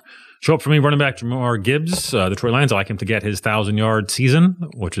agree more. Show up for me, running back Jahmyr Gibbs, Detroit Lions. I like him to get his 1,000-yard season,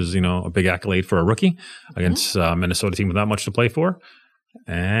 which is, a big accolade for a rookie against Minnesota team with not much to play for.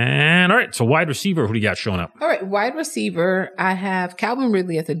 And all right, so wide receiver, who do you got showing up? All right, wide receiver, I have Calvin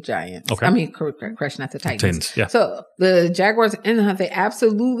Ridley at the Giants. Okay. I mean, correction, not the Titans. Yeah. So the Jaguars, they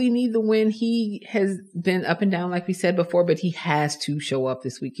absolutely need the win. He has been up and down, like we said before, but he has to show up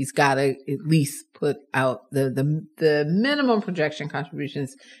this week. He's got to at least put out the minimum projection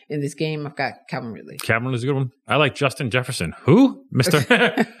contributions in this game. I've got Calvin Ridley. Calvin is a good one. I like Justin Jefferson. Who?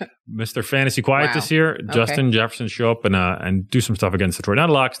 Mr. Fantasy Quiet this year. Justin Jefferson show up and do some stuff against Detroit. Not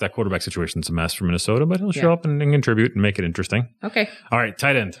a lot because that quarterback situation's a mess for Minnesota, but he'll show up and contribute and make it interesting. Okay. All right,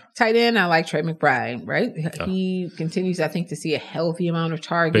 tight end. I like Trey McBride, right? He continues, I think, to see a healthy amount of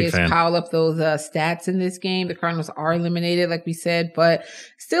targets, pile up those stats in this game. The Cardinals are eliminated, like we said, but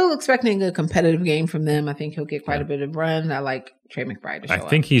still expecting a competitive game from them. I think he'll get quite a bit of run. I like Trey McBride to show up. I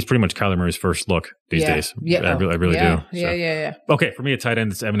think he's pretty much Kyler Murray's first look these days. Yeah. I really do. Yeah. Okay, for me, a tight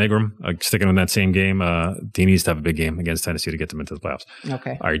end, it's Evan Ingram. Sticking with that same game. He needs to have a big game against Tennessee to get them into the playoffs.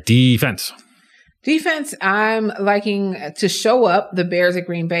 Okay. All right, defense. I'm liking to show up the Bears at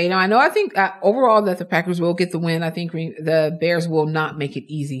Green Bay. Now, I think overall that the Packers will get the win. I think the Bears will not make it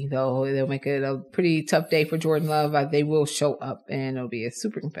easy, though. They'll make it a pretty tough day for Jordan Love. They will show up, and it'll be a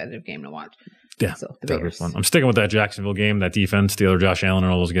super competitive game to watch. Yeah, so the Bears. Fun. I'm sticking with that Jacksonville game. That defense, the other Josh Allen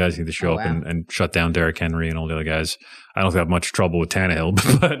and all those guys need to show up and shut down Derrick Henry and all the other guys. I don't have much trouble with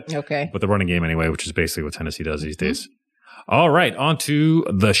Tannehill, but the running game anyway, which is basically what Tennessee does these days. All right, on to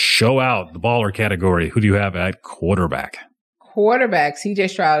the show out, the baller category. Who do you have at quarterback? Quarterback, C.J.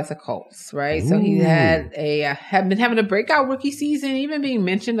 Stroud at the Colts, right? Ooh. So he have been having a breakout rookie season, even being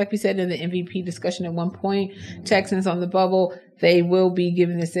mentioned, like we said, in the MVP discussion at one point. Texans on the bubble. They will be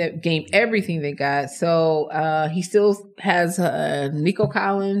giving this game everything they got. So he still has Nico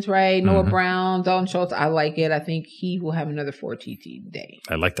Collins, right? Noah Brown, Dalton Schultz. I like it. I think he will have another 4 TT day.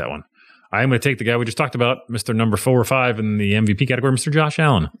 I like that one. I'm going to take the guy we just talked about, Mr. number 4 or 5 in the MVP category, Mr. Josh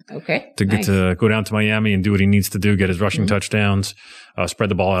Allen. Okay. To get to go down to Miami and do what he needs to do, get his rushing touchdowns, spread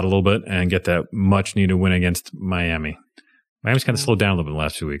the ball out a little bit, and get that much needed win against Miami. Miami's kind of slowed down a little bit in the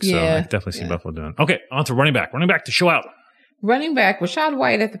last few weeks, so I definitely see Buffalo doing it. Okay, on to running back. Running back to show out. Running back, Rachaad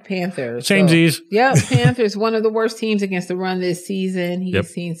White at the Panthers. Samesies. Panthers, one of the worst teams against the run this season. He's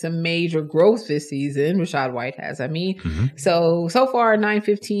seen some major growth this season. Rachaad White has, So far,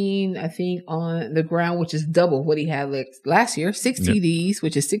 915, I think, on the ground, which is double what he had last year. 6 TDs,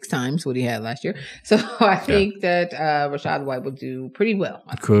 which is 6 times what he had last year. So I think that Rachaad White will do pretty well.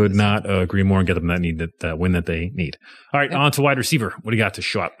 Could not agree more and get them that win that they need. All right, on to wide receiver. What do you got to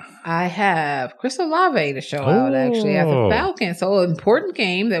show up? I have Chris Olave to show out, actually, at the Falcons. So an important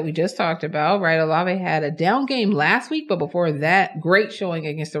game that we just talked about, right? Olave had a down game last week, but before that, great showing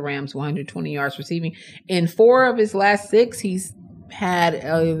against the Rams, 120 yards receiving. In 4 of his last 6, he's had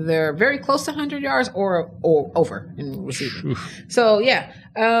either very close to 100 yards or over in receiving. So, yeah,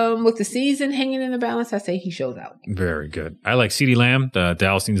 with the season hanging in the balance, I say he shows out. Very good. I like CeeDee Lamb.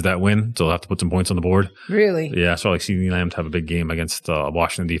 Dallas needs that win, so they'll have to put some points on the board. Really? Yeah, so I like CeeDee Lamb to have a big game against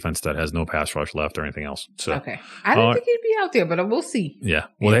Washington defense that has no pass rush left or anything else. So, okay. I don't think he'd be out there, but we'll see. Yeah.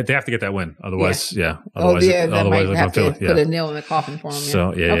 Well, they have to get that win. Otherwise, Otherwise, that might have to put a nail in the coffin for him. So,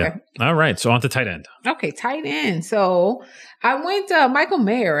 okay. All right. So, on to tight end. Okay, tight end. So, I went Michael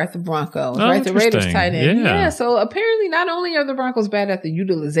Mayer at the Broncos, right? The Raiders tight end. Yeah. So apparently not only are the Broncos bad at the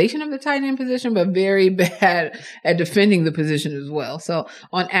utilization of the tight end position, but very bad at defending the position as well. So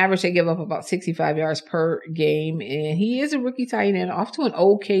on average, they give up about 65 yards per game. And he is a rookie tight end, off to an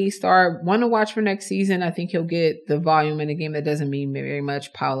okay start. One to watch for next season. I think he'll get the volume in a game that doesn't mean very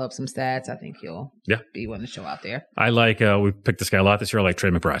much, pile up some stats. I think he'll be one to show out there. I like, we picked this guy a lot this year. I like Trey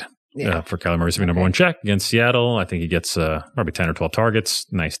McBride. For Kyler Murray to be number one check against Seattle. I think he gets probably 10 or 12 targets.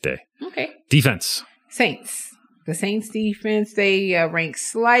 Nice day. Okay. Defense. Saints. The Saints defense, they rank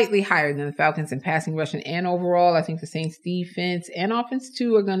slightly higher than the Falcons in passing, rushing, and overall. I think the Saints defense and offense,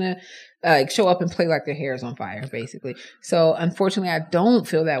 too, are going to show up and play like their hair is on fire, basically. So, unfortunately, I don't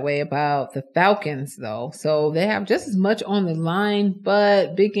feel that way about the Falcons, though. So, they have just as much on the line,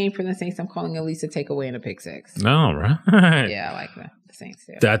 but big game for the Saints. I'm calling at least a takeaway and a pick six. All right. Yeah, I like that. Saints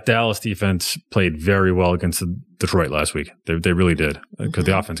there. That Dallas defense played very well against Detroit last week. They really did, because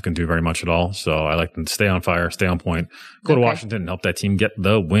the offense couldn't do very much at all. So I like them to stay on fire, stay on point, go to Washington and help that team get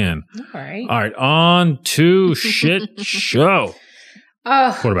the win. All right. All right. On to shit show.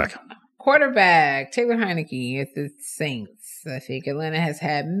 Quarterback, Taylor Heineke at the Saints. I think Atlanta has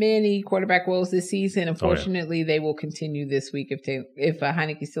had many quarterback woes this season. Unfortunately, they will continue this week if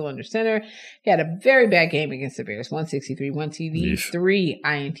Heineke's still under center. He had a very bad game against the Bears. 163, 1 TD, 3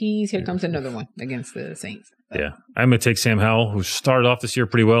 INTs. Here comes another one against the Saints. Yeah. I'm going to take Sam Howell, who started off this year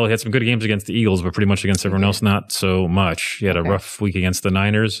pretty well. He had some good games against the Eagles, but pretty much against everyone else, not so much. He had a rough week against the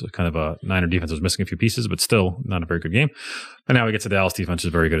Niners. Kind of a Niner defense was missing a few pieces, but still not a very good game. And now we get to Dallas defense, which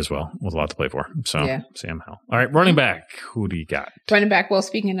is very good as well, with a lot to play for. So, Sam Howell. All right, running back. Who do you got? Running back. Well,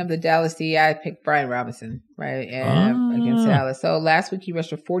 speaking of the Dallas D, I picked Brian Robinson, right, against Dallas. So last week he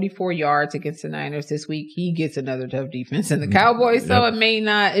rushed for 44 yards against the Niners. This week he gets another tough defense in the Cowboys. So it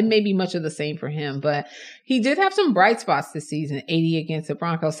may be much of the same for him, but he did have some bright spots this season. 80 against the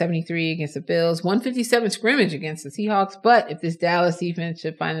Broncos, 73 against the Bills, 157 scrimmage against the Seahawks. But if this Dallas defense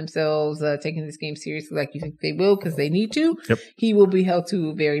should find themselves taking this game seriously, like you think they will, because they need to, he will be held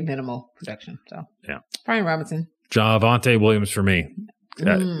to very minimal production. So, Brian Robinson. Javonte Williams for me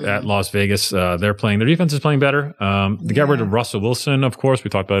at Las Vegas. Their defense is playing better. They got rid of Russell Wilson, of course. We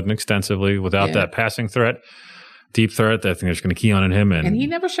talked about it extensively. Without that passing threat, deep threat, I think they're just going to key on him. And he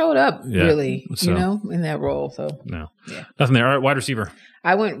never showed up, really, in that role. So, nothing there. All right, wide receiver.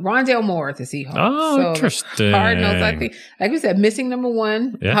 I went Rondale Moore at the Seahawks. Oh, interesting. Cardinals, like we said, missing number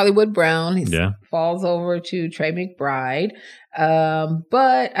one, Hollywood Brown. He falls over to Trey McBride.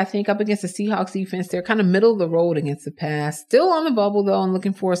 But I think up against the Seahawks defense, they're kind of middle of the road against the pass. Still on the bubble, though, and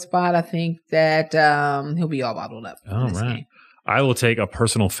looking for a spot. I think that he'll be all bottled up. All right. Game. I will take a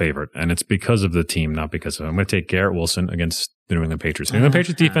personal favorite, and it's because of the team, not because of him. I'm going to take Garrett Wilson against the New England Patriots. The New England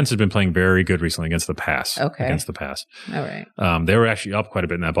Patriots defense has been playing very good recently against the pass. Against the pass. All right. They were actually up quite a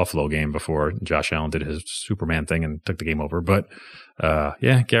bit in that Buffalo game before Josh Allen did his Superman thing and took the game over. But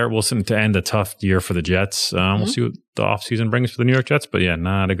Garrett Wilson to end a tough year for the Jets. We'll see what the offseason brings for the New York Jets. But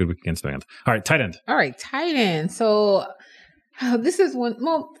not a good week against the Rams. All right, tight end. So this is one.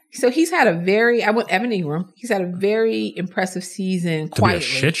 Well, so he's had I went Evan Engram. He's had a very impressive season quietly. To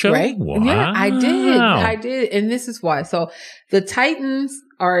be a shit show? Right? Wow. Yeah, I did. And this is why. So the Titans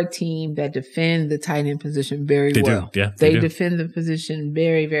are a team that defend the tight end position very well. Yeah, they defend the position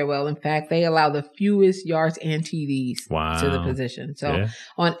very, very well. In fact, they allow the fewest yards and TDs to the position. So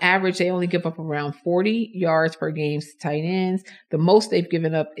on average, they only give up around 40 yards per game to tight ends. The most they've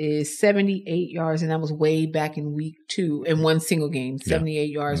given up is 78 yards, and that was way back in week 2 in one single game.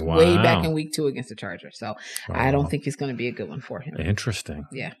 78 yards way back in week 2 against the Chargers. So I don't think it's going to be a good one for him. Interesting.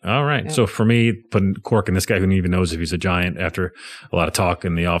 Yeah. All right. Yeah. So for me, putting cork in this guy who even knows if he's a Giant after a lot of talk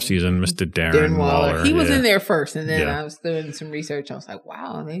in the offseason, Mr. Darren Waller. He was in there first, and then I was doing some research. I was like,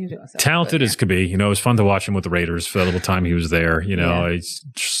 wow. Talented as could be. It was fun to watch him with the Raiders for the little time he was there. He's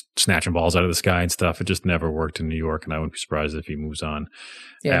just snatching balls out of the sky and stuff. It just never worked in New York, and I wouldn't be surprised if he moves on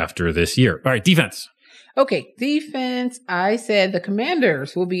after this year. All right, defense. Okay, defense. I said the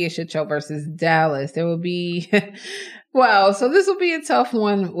Commanders will be a shit show versus Dallas. There will be, so this will be a tough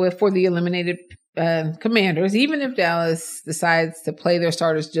one for the eliminated Commanders, even if Dallas decides to play their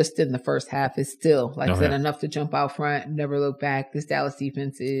starters just in the first half, is still, like I said, enough to jump out front and never look back. This Dallas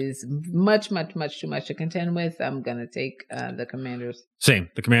defense is much too much to contend with. I'm going to take the Commanders. Same.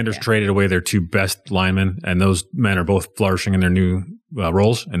 The Commanders traded away their 2 best linemen, and those men are both flourishing in their new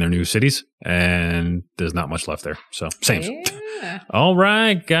roles in their new cities, and there's not much left there. So, same. Yeah. All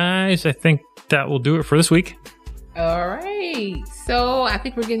right, guys. I think that will do it for this week. All right. So I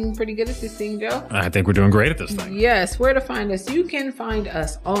think we're getting pretty good at this thing, Joe. I think we're doing great at this thing. Yes. Where to find us? You can find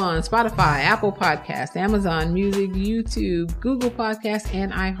us on Spotify, Apple Podcasts, Amazon Music, YouTube, Google Podcasts,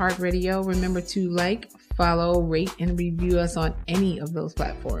 and iHeartRadio. Remember to like, follow, rate, and review us on any of those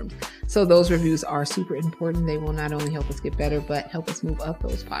platforms. So those reviews are super important. They will not only help us get better, but help us move up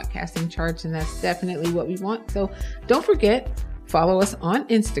those podcasting charts. And that's definitely what we want. So don't forget, follow us on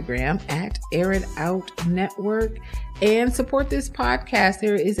Instagram at Air It Out Network and support this podcast.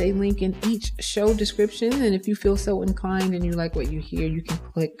 There is a link in each show description. And if you feel so inclined and you like what you hear, you can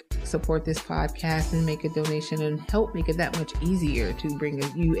click support this podcast and make a donation and help make it that much easier to bring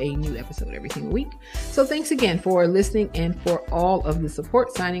you a new episode every single week. So thanks again for listening and for all of the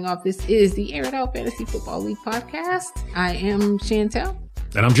support. Signing off, this is the Air It Out Fantasy Football League podcast. I am Chantel.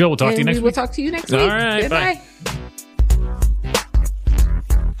 And I'm Joe. We'll talk to you next week. We'll talk to you next week. All right. Goodbye. Bye.